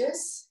of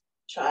inches,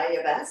 try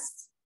your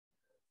best.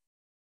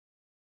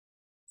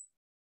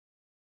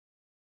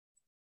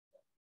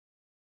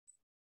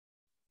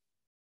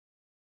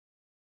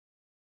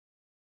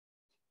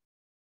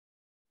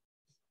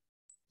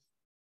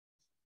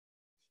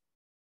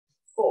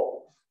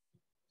 Four,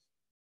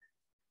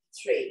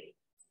 3,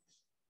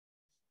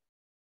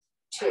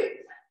 2,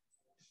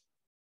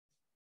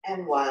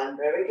 and 1.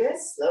 Very good.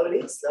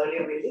 Slowly, slowly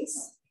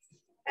release.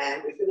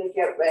 And we're going to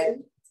get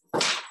ready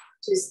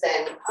to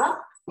stand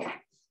up.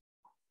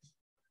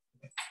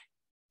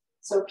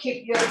 So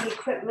keep your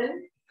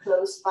equipment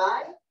close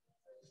by.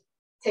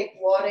 Take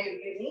water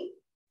if you need.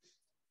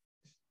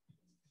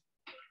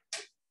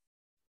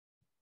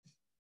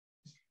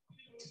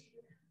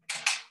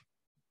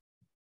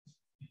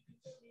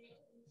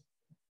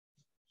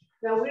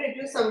 Now we're going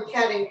to do some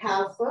cat and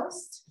cow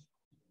first.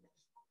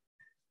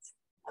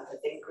 Have a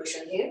thin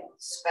cushion here.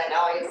 Spread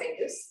out your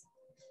fingers.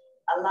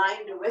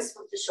 Align the wrist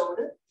with the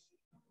shoulder.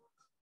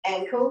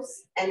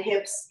 Ankles and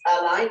hips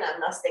align. I'm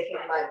not sticking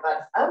my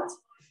butt out.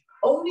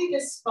 Only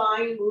the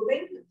spine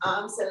moving.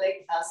 Arms and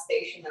legs are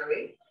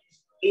stationary.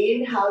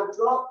 Inhale,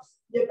 drop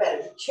the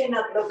belly. Chin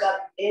up, look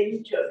up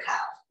into a cow.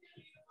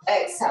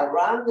 Exhale,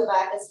 round the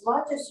back as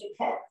much as you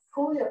can.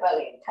 Pull your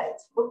belly in tight,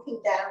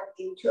 looking down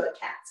into a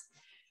cat.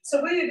 So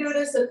we're going to do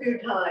this a few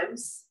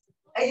times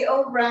at your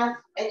own breath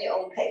and your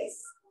own pace.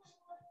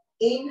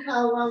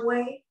 Inhale one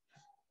way,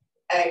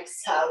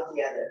 exhale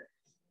the other.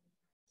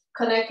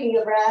 Connecting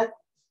your breath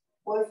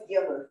with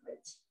your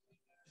movement.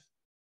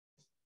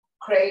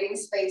 Creating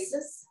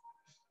spaces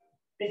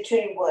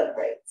between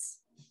vertebrates.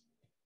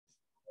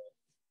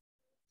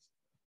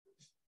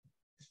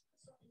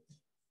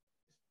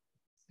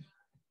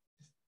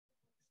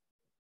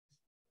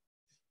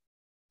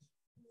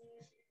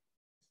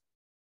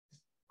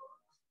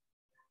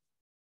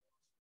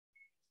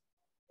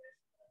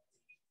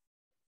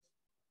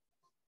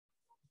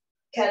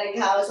 Cat and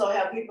cow also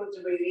help people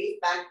to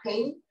relieve back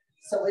pain.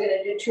 So we're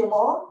gonna do 2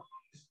 more.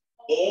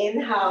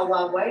 Inhale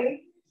one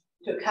way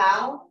to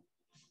cow.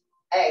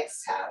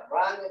 Exhale,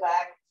 round the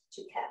back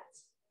to cat.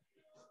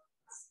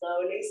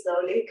 Slowly,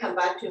 slowly come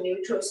back to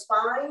neutral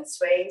spine,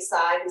 swaying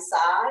side to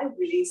side.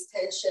 Release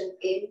tension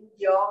in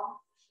your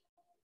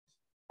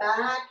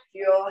back,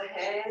 your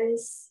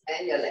hands,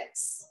 and your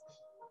legs.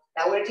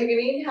 Now we're taking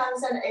inhale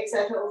and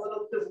exhale to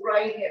overlook the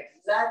right hip.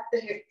 Let the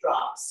hip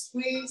drop.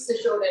 Squeeze the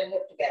shoulder and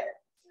hip together.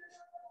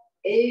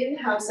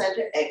 Inhale,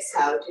 center,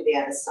 exhale to the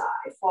other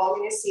side,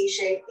 forming a C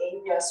shape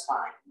in your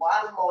spine.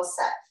 One more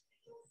set.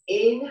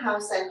 Inhale,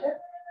 center,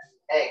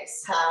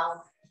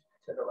 exhale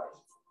to the right.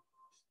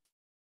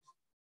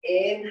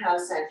 Inhale,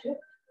 center,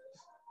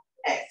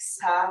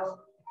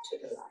 exhale to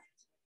the right.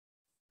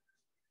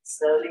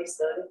 Slowly,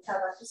 slowly come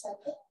up to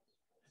center,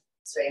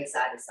 swing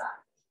side to side.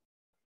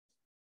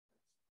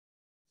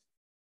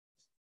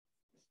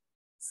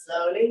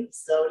 Slowly,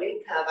 slowly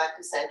come back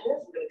to center.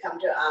 We're going to come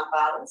to arm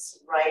balance.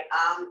 Right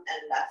arm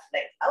and left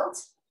leg out.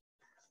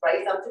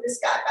 Right thumb to the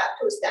sky, back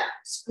toes down.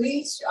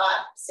 Squeeze your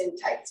arms in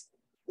tight.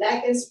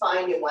 Neck and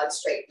spine in one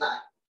straight line.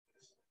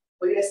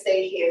 We're going to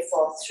stay here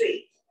for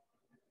 3,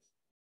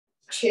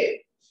 2,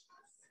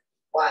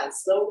 1.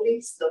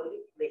 Slowly, slowly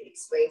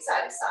release. Swing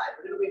side to side.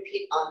 We're going to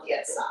repeat on the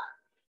other side.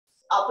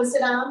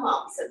 Opposite arm,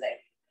 opposite leg.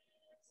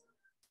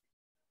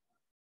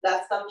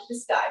 Left thumb to the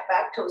sky,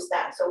 back toes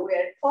down. So we're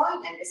at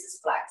point and this is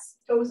flex.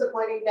 Toes are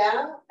pointing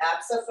down,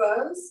 abs are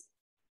firms.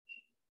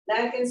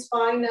 Neck and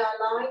spine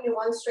are aligned in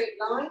one straight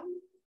line.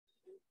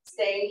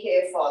 Staying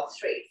here for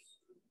 3,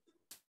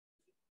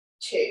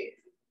 2,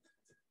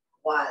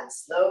 1.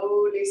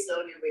 Slowly,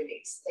 slowly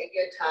release. Take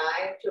your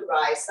time to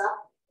rise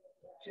up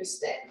to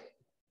standing.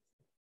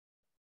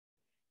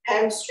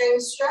 Hamstring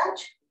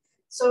stretch.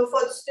 So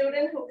for the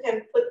student who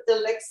can put the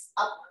legs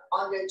up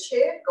on your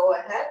chair, go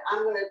ahead.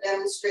 I'm going to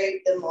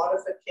demonstrate the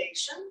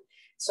modification.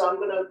 So I'm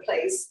going to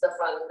place the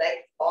front leg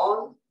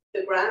on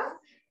the ground,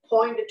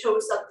 point the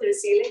toes up to the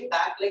ceiling,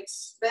 back leg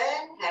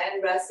bend,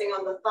 hand resting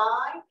on the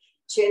thigh,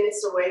 chin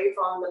is away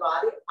from the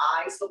body,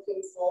 eyes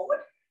looking forward,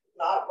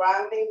 not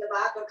rounding the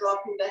back or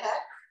dropping the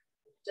head.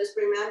 Just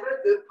remember,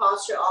 good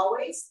posture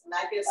always.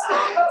 Neck is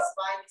long,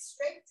 spine is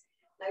straight.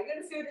 Now you're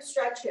going to feel the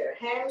stretch here,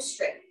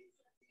 hamstring.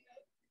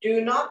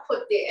 Do not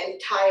put the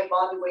entire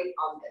body weight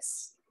on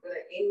this. You're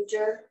going to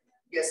injure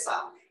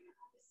yourself.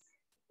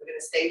 We're going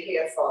to stay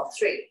here for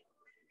 3,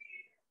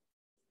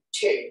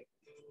 2,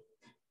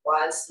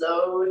 1.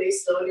 Slowly,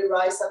 slowly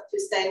rise up to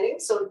standing.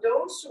 So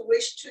those who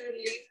wish to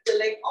leave the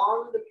leg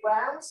on the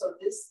ground, so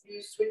this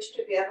you switch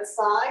to the other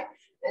side,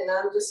 and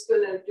I'm just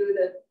going to do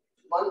the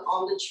one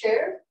on the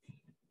chair.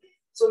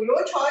 So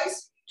your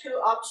choice, 2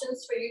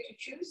 options for you to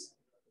choose.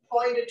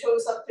 Point the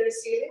toes up to the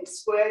ceiling,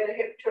 square the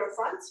hip to the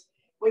front.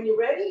 When you're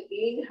ready,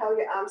 inhale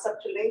your arms up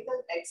to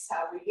lengthen,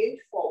 exhale, we hinge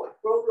forward,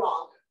 grow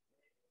longer.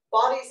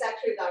 Body is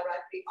actually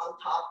directly on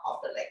top of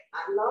the leg.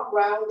 I'm not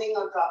rounding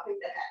or dropping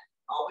the head.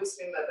 Always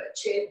remember,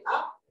 chin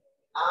up,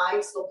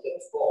 eyes looking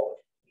forward.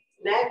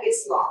 Neck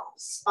is long,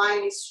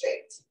 spine is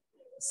straight.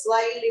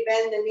 Slightly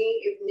bend the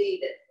knee if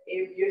needed,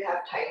 if you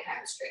have tight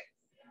hamstring.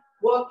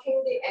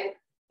 Working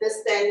the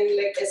standing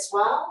leg as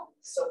well.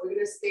 So we're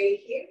gonna stay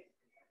here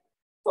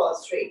for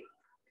 3,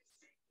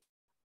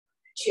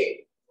 2,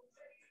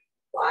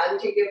 1.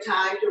 Take your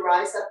time to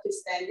rise up to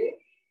standing.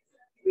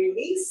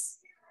 Release,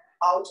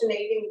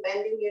 alternating,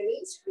 bending your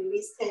knees,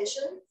 release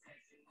tension.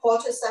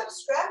 Quadricep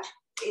stretch.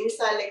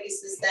 Inside leg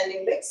is the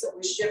standing leg, so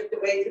we shift the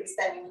weight to the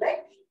standing leg.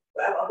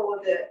 Grab a hold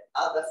of the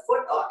other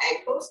foot or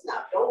ankles.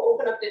 Now don't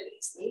open up the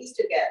knees, knees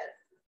together.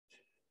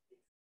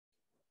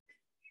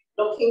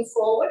 Looking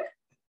forward.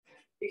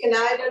 You can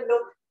either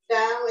look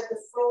down at the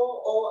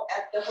floor or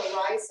at the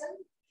horizon.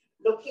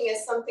 Looking at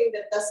something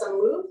that doesn't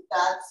move,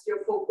 that's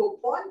your focal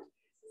point.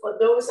 For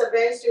those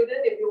advanced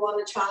students, if you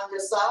want to challenge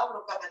yourself,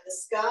 look up at the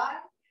sky.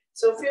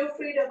 So feel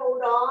free to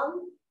hold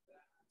on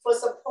for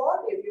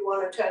support if you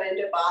want to turn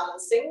into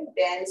balancing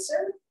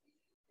dancer.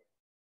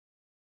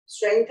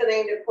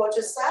 Strengthening the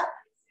quadricep,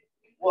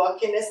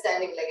 working the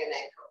standing leg and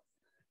ankle.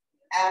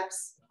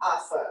 Abs are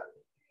firm.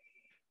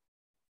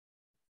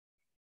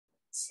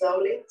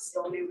 Slowly,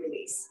 slowly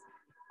release.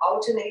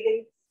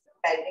 Alternating,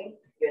 bending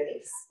your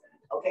knees.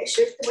 Okay,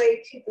 shift the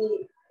weight to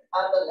the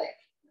other leg.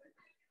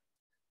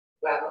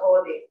 Grab hold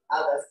of the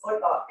other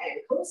foot or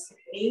ankles,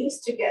 knees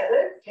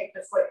together, take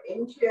the foot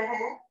into your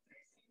hand.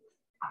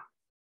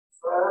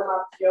 Firm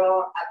up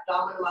your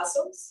abdominal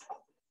muscles.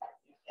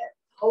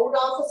 Hold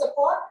on for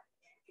support,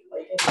 or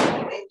you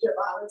can make your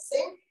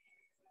balancing.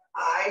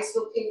 Eyes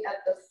looking at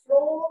the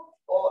floor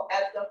or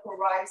at the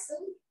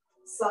horizon,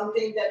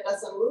 something that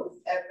doesn't move.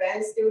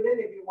 Advanced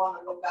student, if you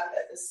want to look up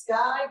at the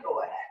sky,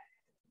 go ahead.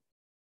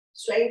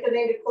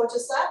 Strengthening the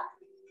quadricep,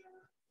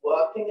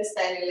 working the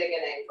standing leg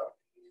and ankle.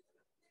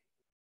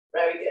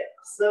 Very good.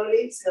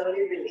 Slowly,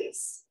 slowly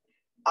release.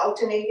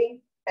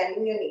 Alternating,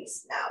 bending your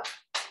knees. Now,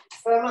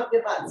 firm up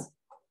your butt.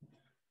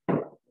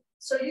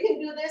 So you can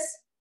do this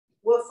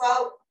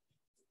without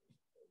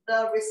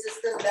the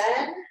resistant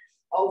band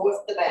or with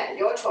the band,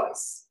 your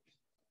choice.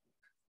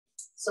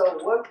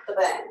 So work the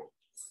band.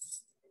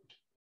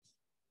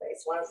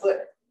 Place one foot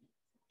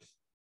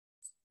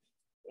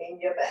in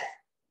your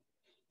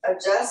band.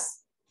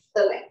 Adjust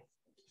the length.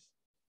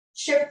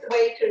 Shift the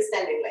weight to the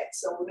standing leg.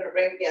 So we're going to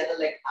bring the other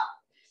leg up.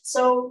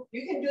 So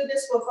you can do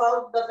this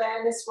without the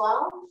band as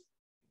well.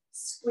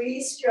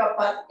 Squeeze your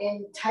butt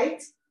in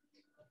tight.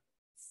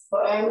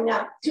 Firm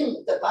up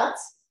the butt.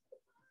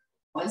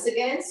 Once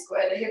again,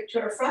 square the hip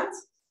to the front.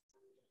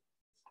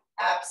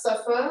 Abs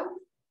are firm.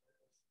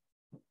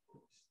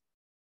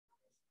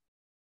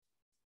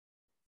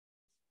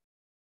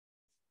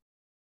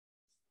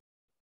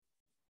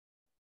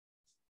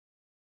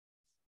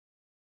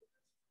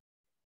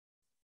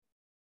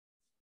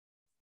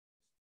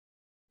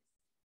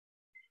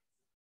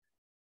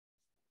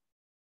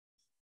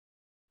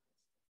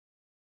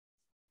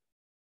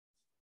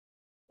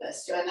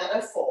 Let's do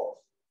another 4,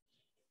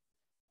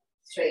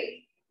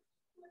 3,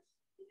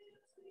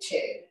 2,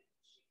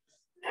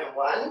 and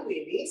 1.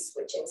 Release,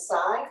 switch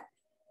inside.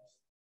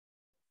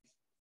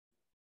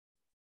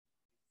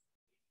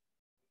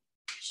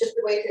 Shift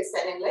the weight to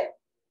standing leg.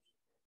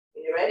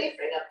 When you're ready,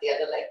 bring up the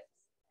other leg.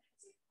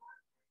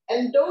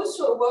 And those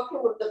who are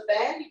working with the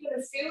band, you're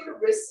going to feel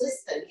the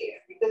resistance here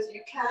because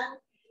you can't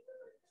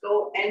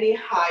go any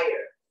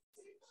higher.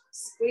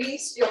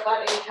 Squeeze your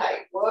butt in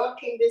tight,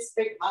 working this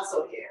big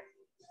muscle here.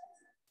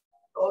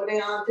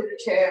 Holding on to the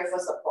chair for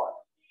support.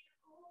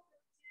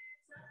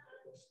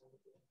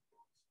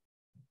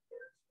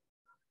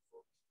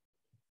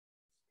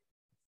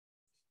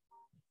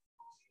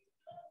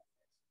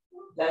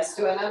 Let's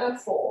do another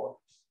 4,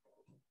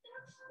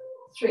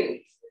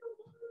 3,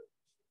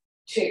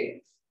 2,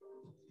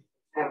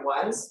 and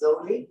 1.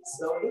 Slowly,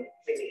 slowly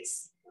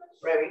release.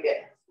 Very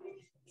good.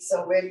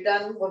 So we're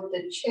done with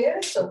the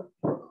chair. So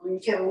we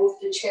can move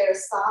the chair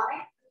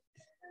aside.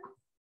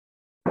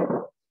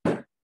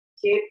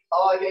 Keep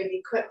all your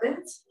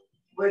equipment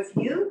with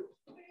you.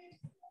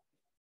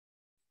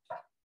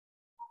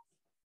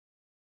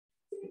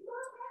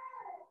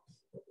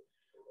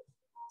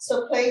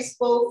 So place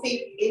both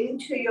feet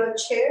into your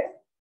chair.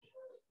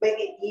 Make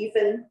it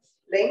even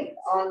length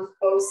on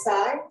both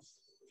sides.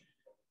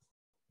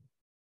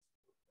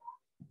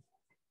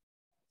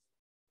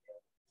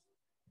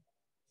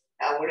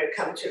 I'm going to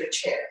come to the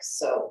chair.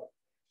 So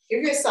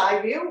give you a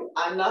side view.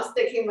 I'm not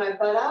sticking my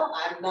butt out.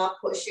 I'm not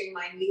pushing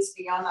my knees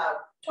beyond our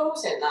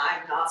toes, and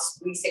I'm not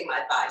squeezing my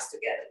thighs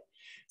together.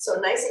 So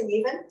nice and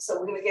even. So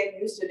we're going to get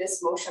used to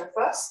this motion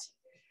first.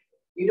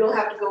 You don't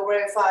have to go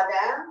very far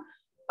down.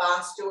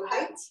 Fast to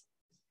height.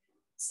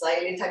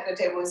 Slightly tuck the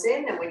tables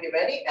in, and when you're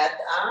ready, add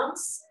the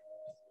arms.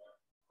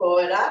 Pull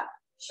it up,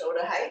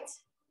 shoulder height.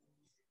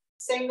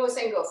 Single,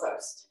 single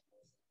first.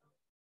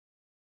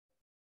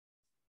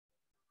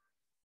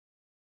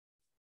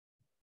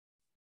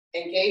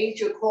 Engage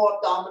your core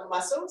abdominal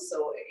muscles.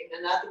 So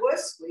in other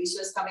words, squeeze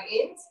is coming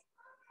in,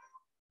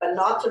 but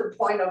not to the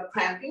point of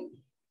cramping.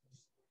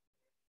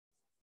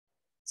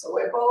 So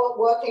we're both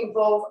working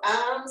both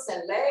arms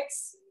and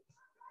legs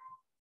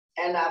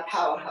and our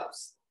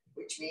powerhouse,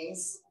 which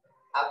means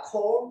our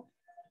core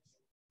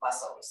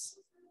muscles.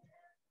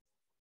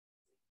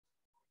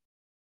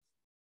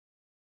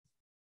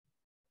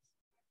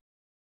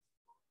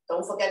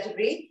 Don't forget to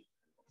breathe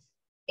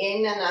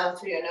in and out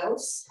through your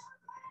nose.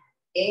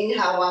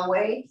 Inhale one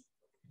way,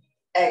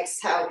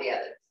 exhale the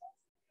other.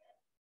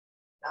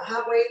 Now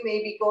heart rate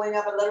may be going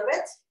up a little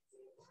bit.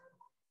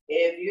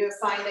 If you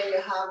find that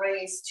your heart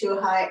rate is too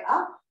high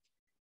up,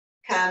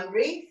 can't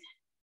breathe,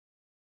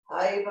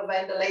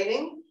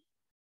 hyperventilating,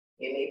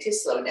 you need to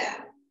slow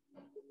down.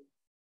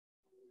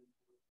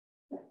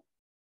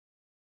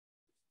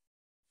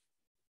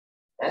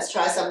 Let's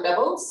try some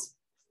doubles.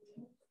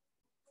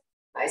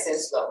 Nice and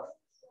slow.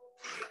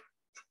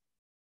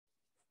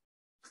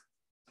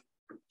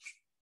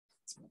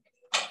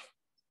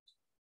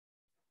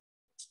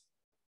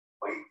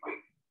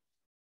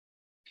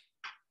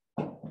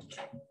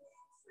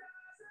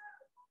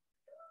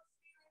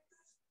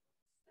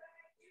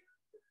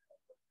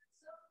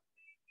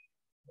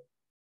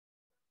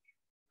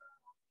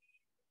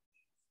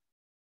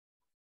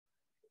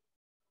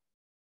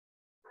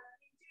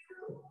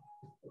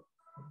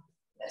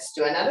 Let's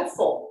do another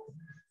 4,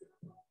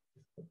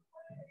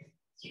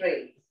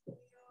 3,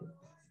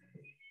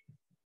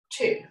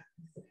 2,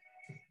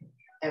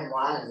 and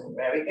 1.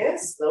 Very good.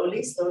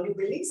 Slowly, slowly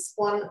release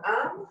one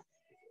arm.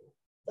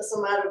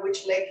 Doesn't matter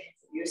which leg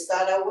you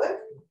start out with.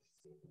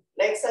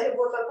 Legs are hip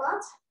width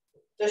apart.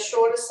 The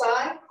shorter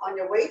side on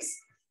your waist.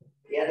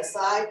 The other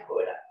side, pull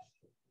it up.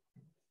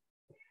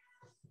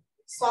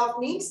 Soft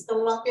knees,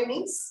 don't lock your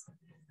knees.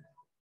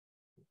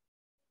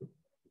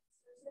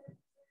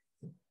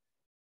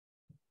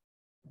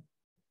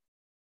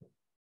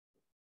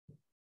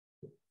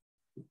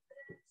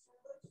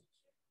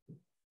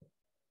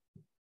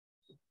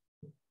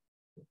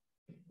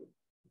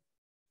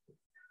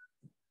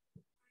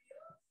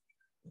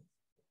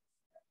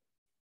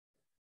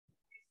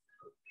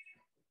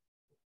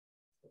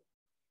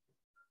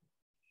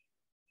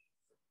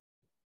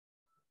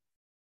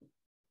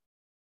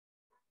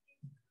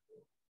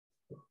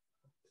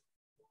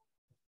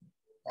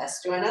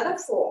 Let's do another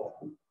 4,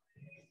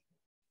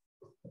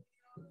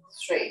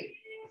 3,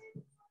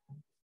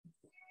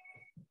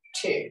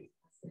 2,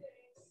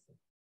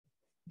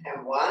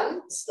 and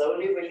 1.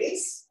 Slowly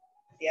release.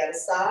 The other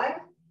side.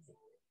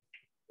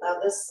 Now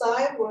this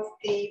side with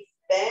the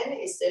bend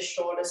is the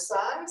shorter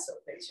side. So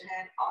place your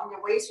hand on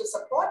your waist for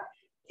support.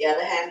 The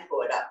other hand,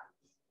 pull it up.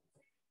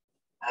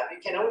 If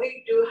you can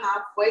only do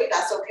halfway,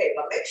 that's okay,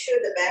 but make sure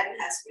the band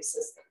has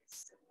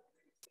resistance.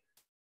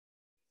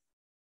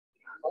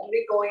 I'm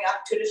only going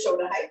up to the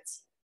shoulder height.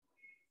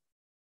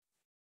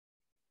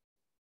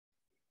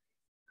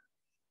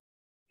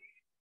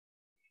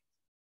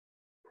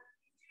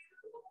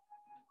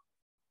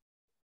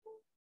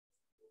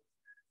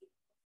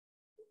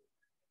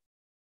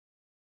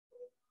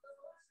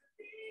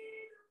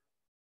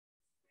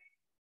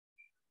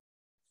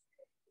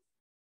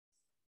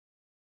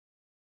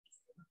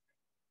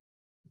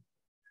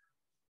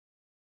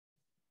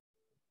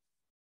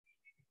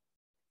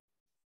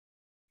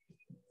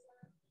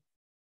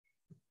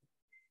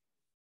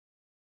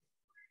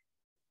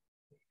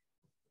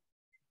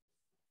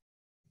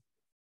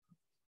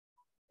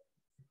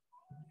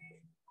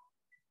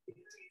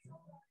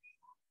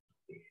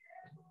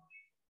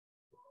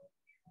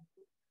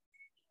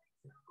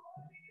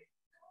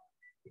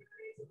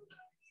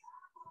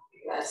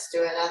 Let's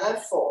do another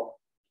 4,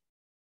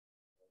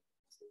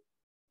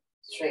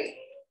 3,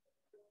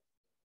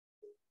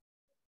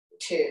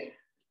 2,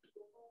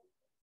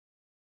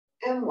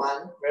 and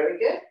 1. Very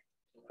good.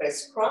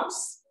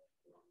 Crisscross,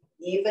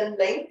 even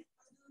length,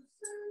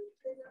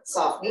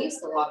 soft knees,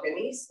 don't lock your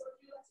knees.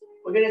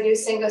 We're going to do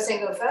single,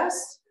 single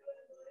first.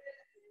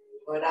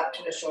 Going up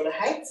to the shoulder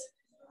height.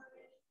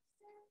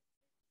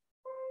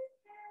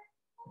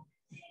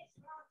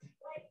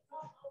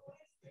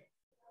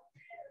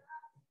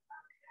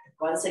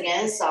 Once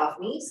again, soft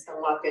knees,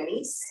 don't lock your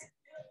knees.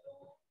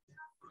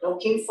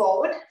 Looking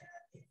forward.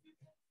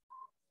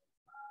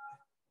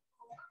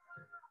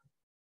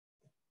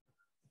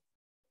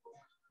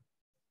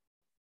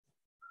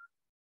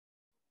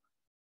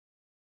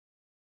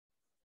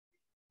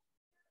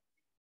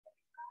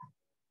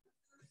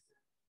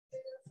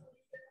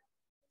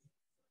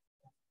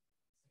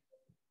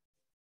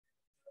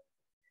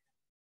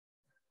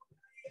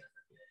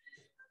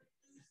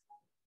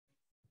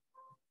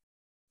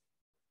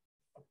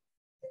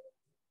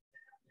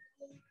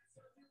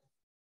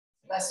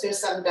 Let's do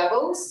some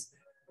doubles.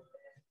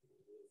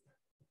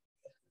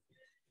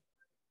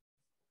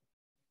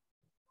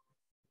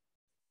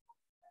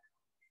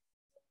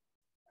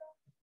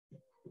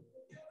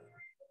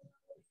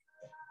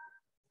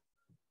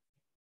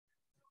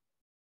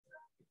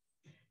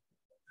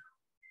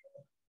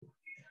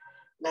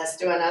 Let's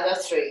do another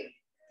 3,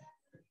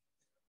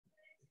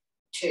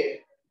 2,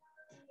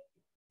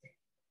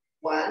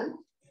 1.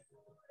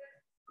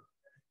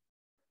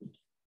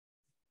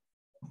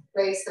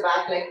 Place the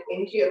back leg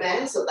into your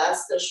band, so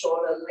that's the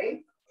shoulder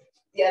length.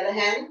 The other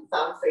hand,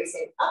 thumb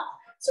facing up.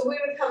 So we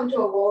would come to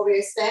a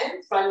warrior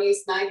stand, front knee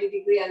is 90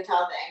 degrees on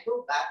top of the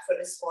ankle, back foot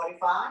is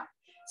 45.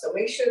 So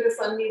make sure the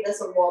front knee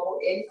doesn't wobble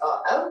in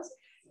or out.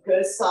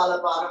 Good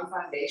solid bottom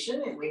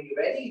foundation, and when you're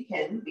ready, you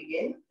can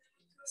begin.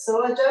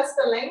 So adjust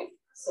the length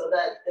so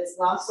that there's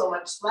not so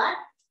much slack.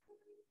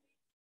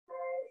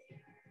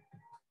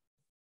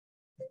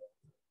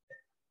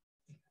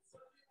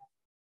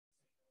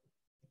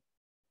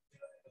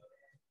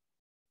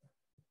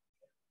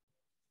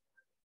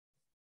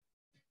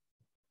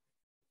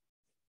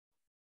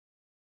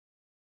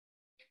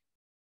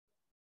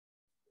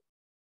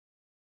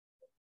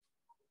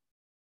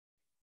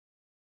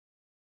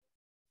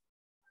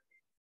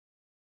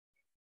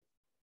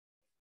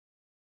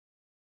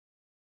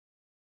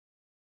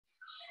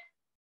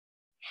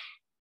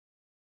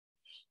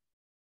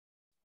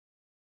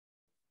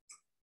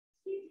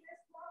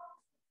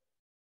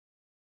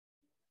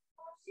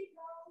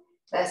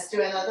 Let's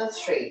do another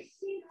 3,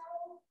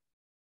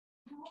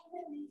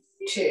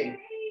 2,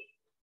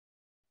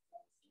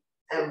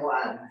 and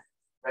 1.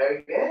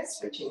 Very good.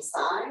 Switching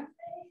side.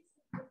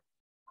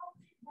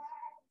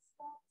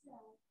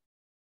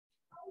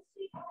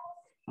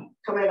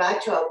 Coming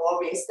back to our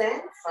warrior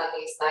stand. Front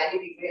knee is 90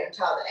 degrees on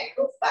top of the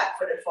ankle, back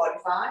foot at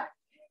 45.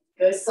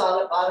 Good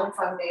solid bottom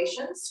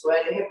foundation.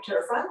 Square the hip to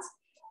the front.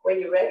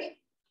 When you're ready,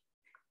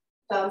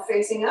 thumb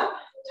facing up,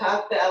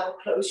 tuck the elbow,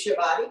 close your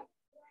body.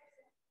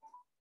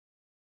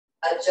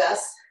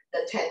 Adjust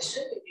the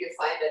tension if you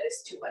find that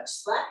it's too much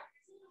slack.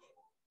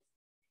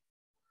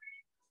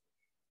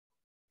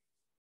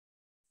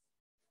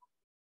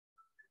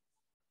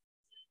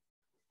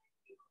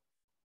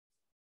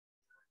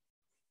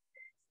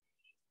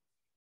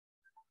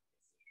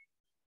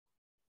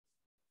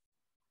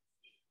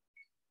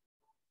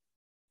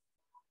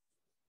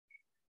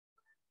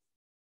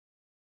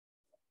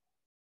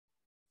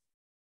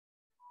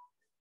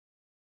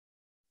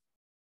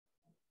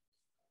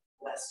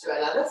 Let's do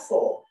another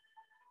 4,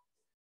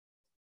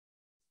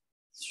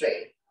 3,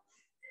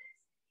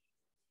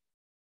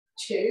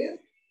 2,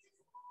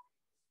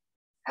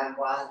 and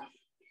 1.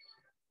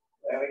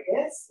 Very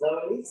good.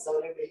 Slowly,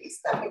 slowly release.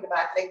 Stepping the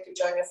back leg to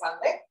join your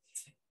front leg.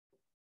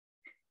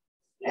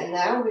 And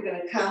now we're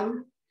going to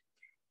come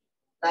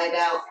lie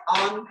down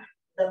on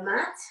the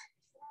mat.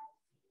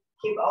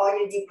 Keep all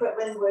your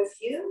equipment with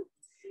you.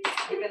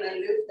 You're going to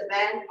loop the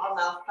band on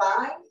our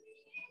thigh,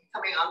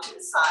 coming onto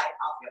the side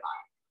of your body.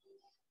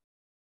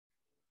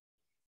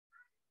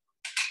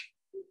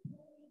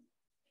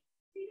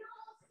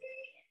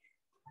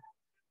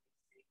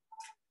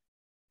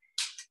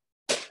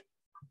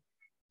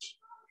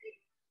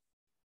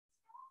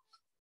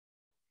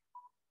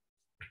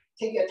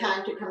 Take your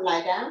time to come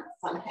lie down.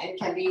 One hand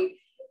can be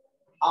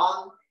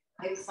on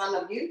in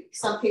front of you.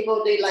 Some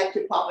people, they like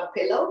to pop a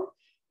pillow.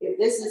 If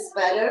this is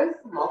better,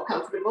 more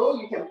comfortable,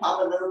 you can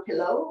pop a little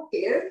pillow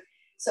here.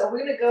 So we're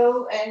gonna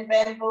go and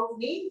bend both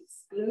knees,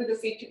 glue the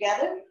feet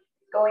together,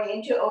 going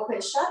into open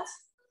shut.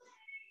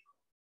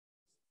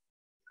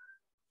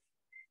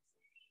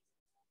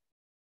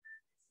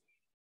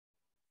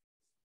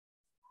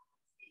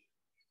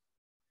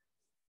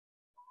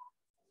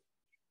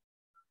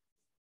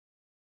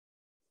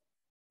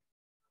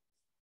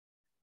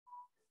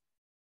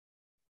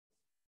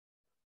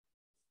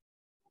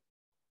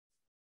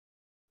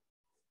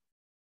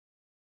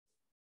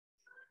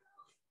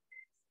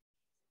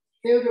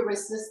 Feel the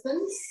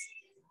resistance.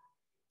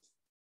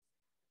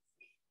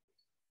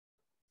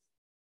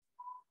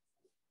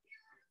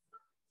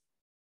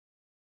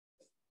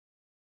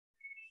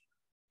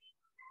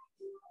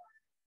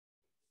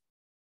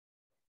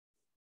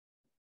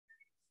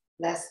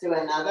 Let's do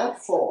another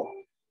 4,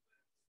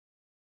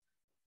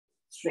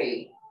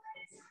 3,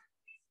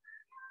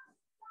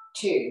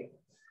 2,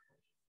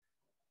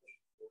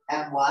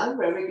 and 1.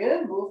 Very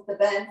good. Move the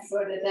band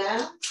further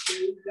down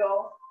to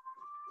your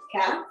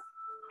calf.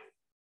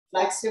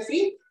 Flex your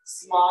feet.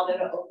 Small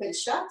little open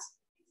shut.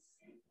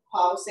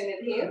 Pausing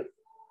it here.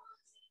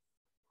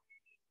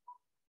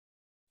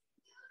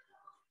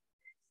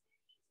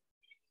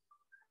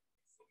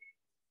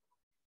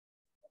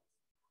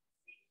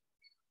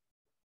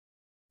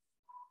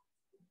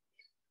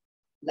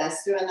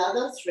 Let's do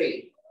another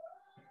 3,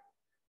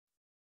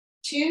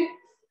 2,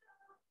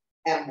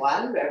 and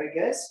 1. Very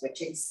good.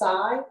 Switching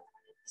side.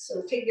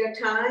 So take your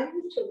time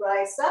to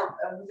rise up,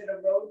 and we're going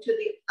to roll to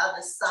the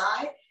other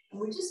side.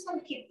 And we're just going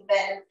to keep the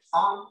band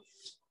on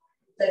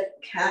the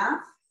calf,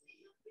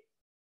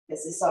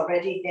 because it's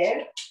already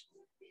there.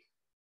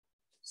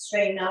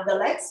 Straighten out the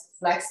legs,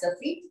 flex the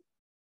feet,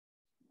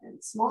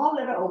 and small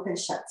little open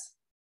shut.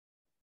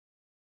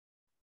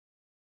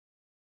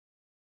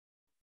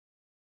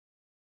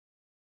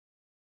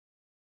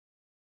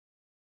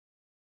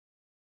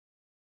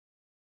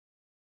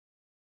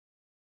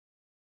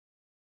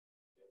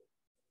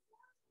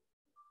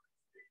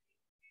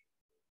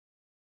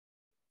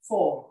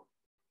 Four,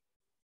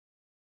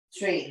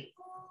 3,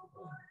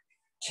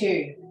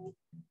 2,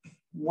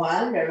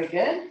 1. Very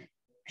good.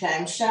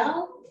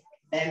 Clamshell.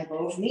 Bend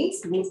both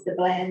knees. Move the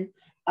blend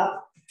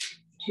up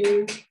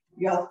to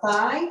your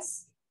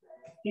thighs.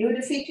 Glue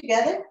the feet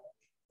together.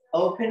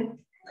 Open,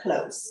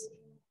 close.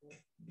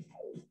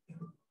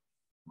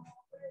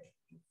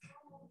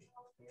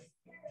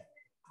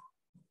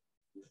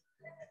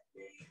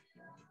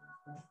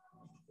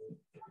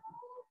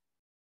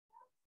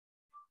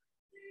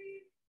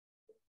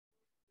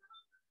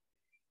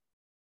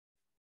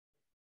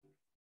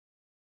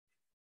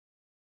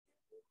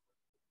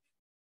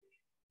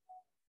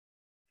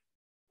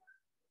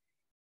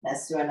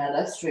 Let's do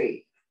another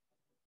 3,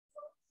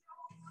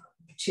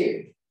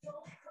 2,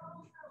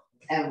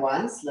 and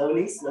 1.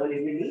 Slowly,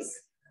 slowly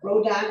release.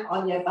 Roll down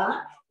on your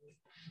back.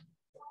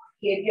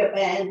 Keep your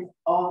band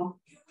on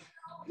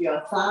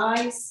your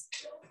thighs.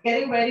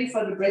 Getting ready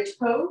for the bridge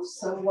pose.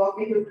 So walk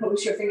behind,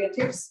 close your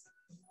fingertips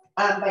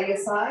by your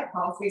side,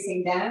 palm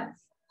facing down,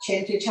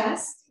 chin to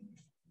chest.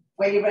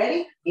 When you're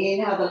ready,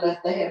 inhale to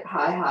lift the hip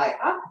high, high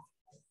up.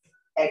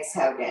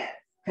 Exhale down.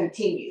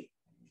 Continue.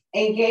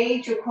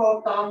 Engage your core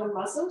abdominal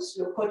muscles.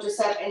 Your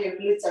quadriceps and your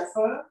glutes are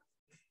firm.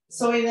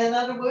 So in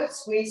other words,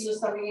 squeeze your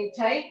stomach in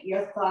tight.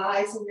 Your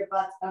thighs and your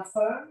butt are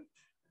firm.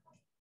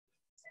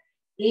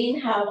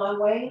 Inhale one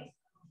way.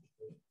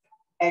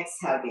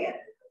 Exhale the other.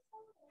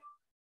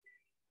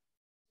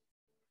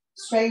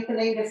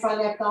 Strengthening the front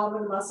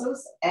abdominal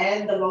muscles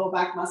and the lower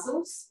back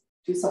muscles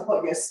to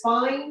support your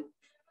spine,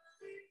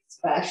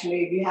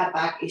 especially if you have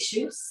back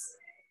issues.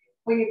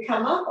 When you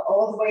come up,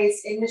 all the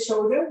weights in the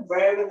shoulder,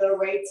 regular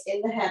weights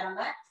in the head and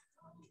neck.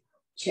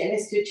 Chin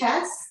is to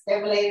chest,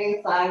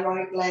 stimulating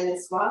thyroid gland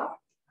as well.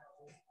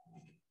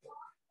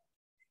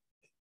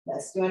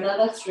 Let's do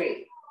another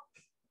 3,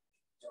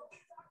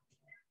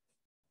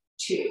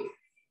 2,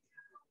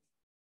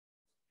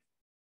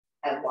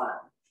 and 1.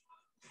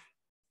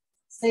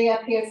 Stay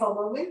up here for a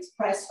moment,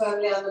 press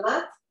firmly on the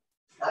mat.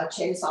 Now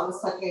chin is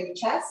almost touching your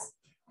chest.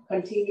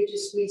 Continue to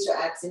squeeze your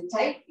abs in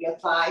tight. Your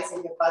thighs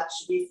and your butt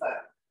should be firm.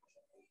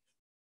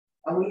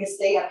 And we're going to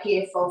stay up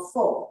here for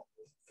 4,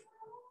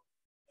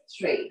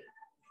 3,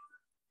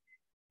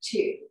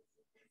 2,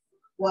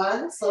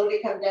 1.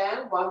 Slowly come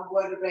down, one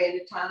vertebrae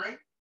at a time.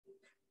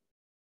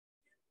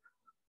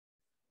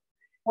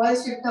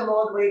 Once you come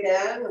all the way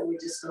down, we're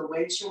just going to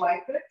windshield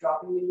wiper,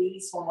 dropping your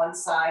knees from one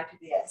side to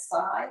the other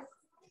side.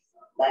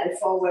 Let it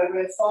fall wherever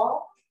it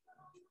falls.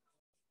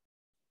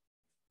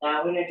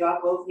 Now we're going to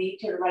drop both knees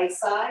to the right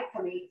side,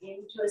 coming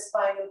into a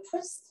spinal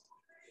twist.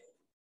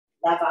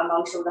 Left arm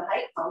out shoulder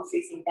height, palm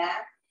facing down.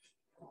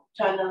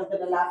 Turn over to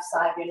the left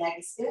side, your neck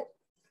is good.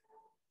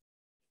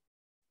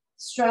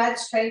 Stretch,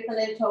 strengthen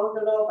and tone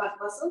the lower back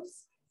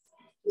muscles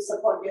to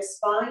support your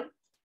spine,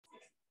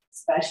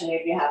 especially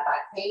if you have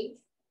back pain.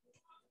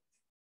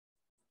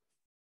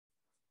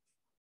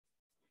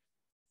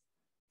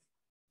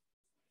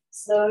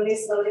 Slowly,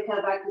 slowly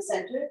come back to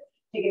center.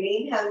 Take an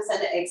inhale and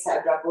center,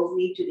 exhale, drop both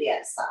knees to the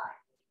other side.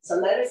 So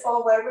let it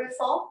fall wherever it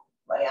falls.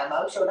 Right arm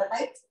out, shoulder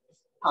height,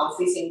 palm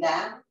facing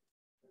down.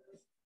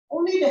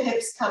 Only the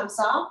hips comes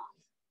up.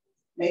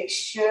 Make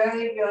sure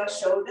your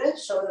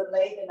shoulder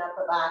blade and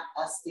upper back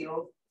are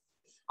still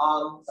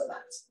on the mat.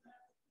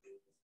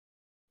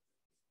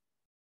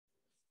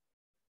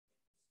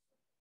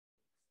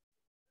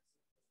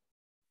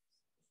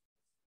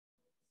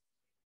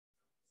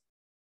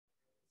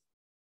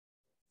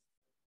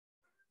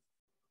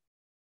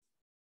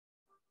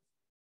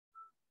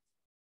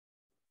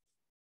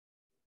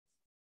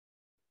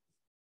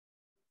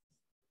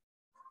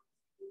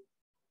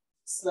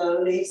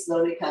 Slowly,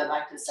 slowly come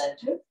back to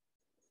center.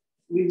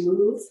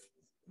 Remove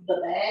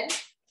the band.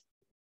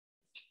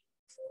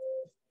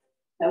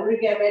 Now we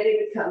get ready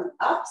to come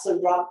up. So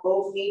drop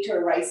both knees to the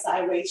right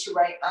side, raise your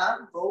right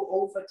arm, go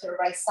over to the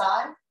right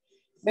side.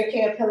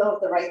 making a pillow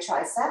of the right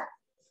tricep.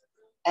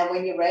 And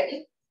when you're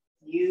ready,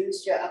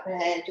 use your upper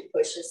hand to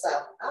push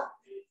yourself up,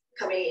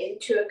 coming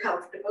into a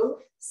comfortable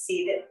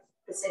seated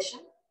position.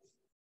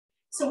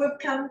 So we've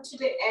come to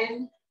the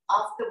end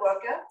of the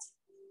workout.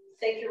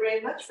 Thank you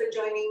very much for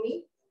joining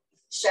me,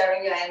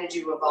 sharing your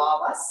energy with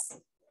all of us,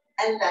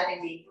 and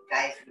letting me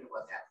guide through the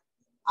workout.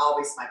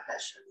 Always my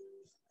pleasure.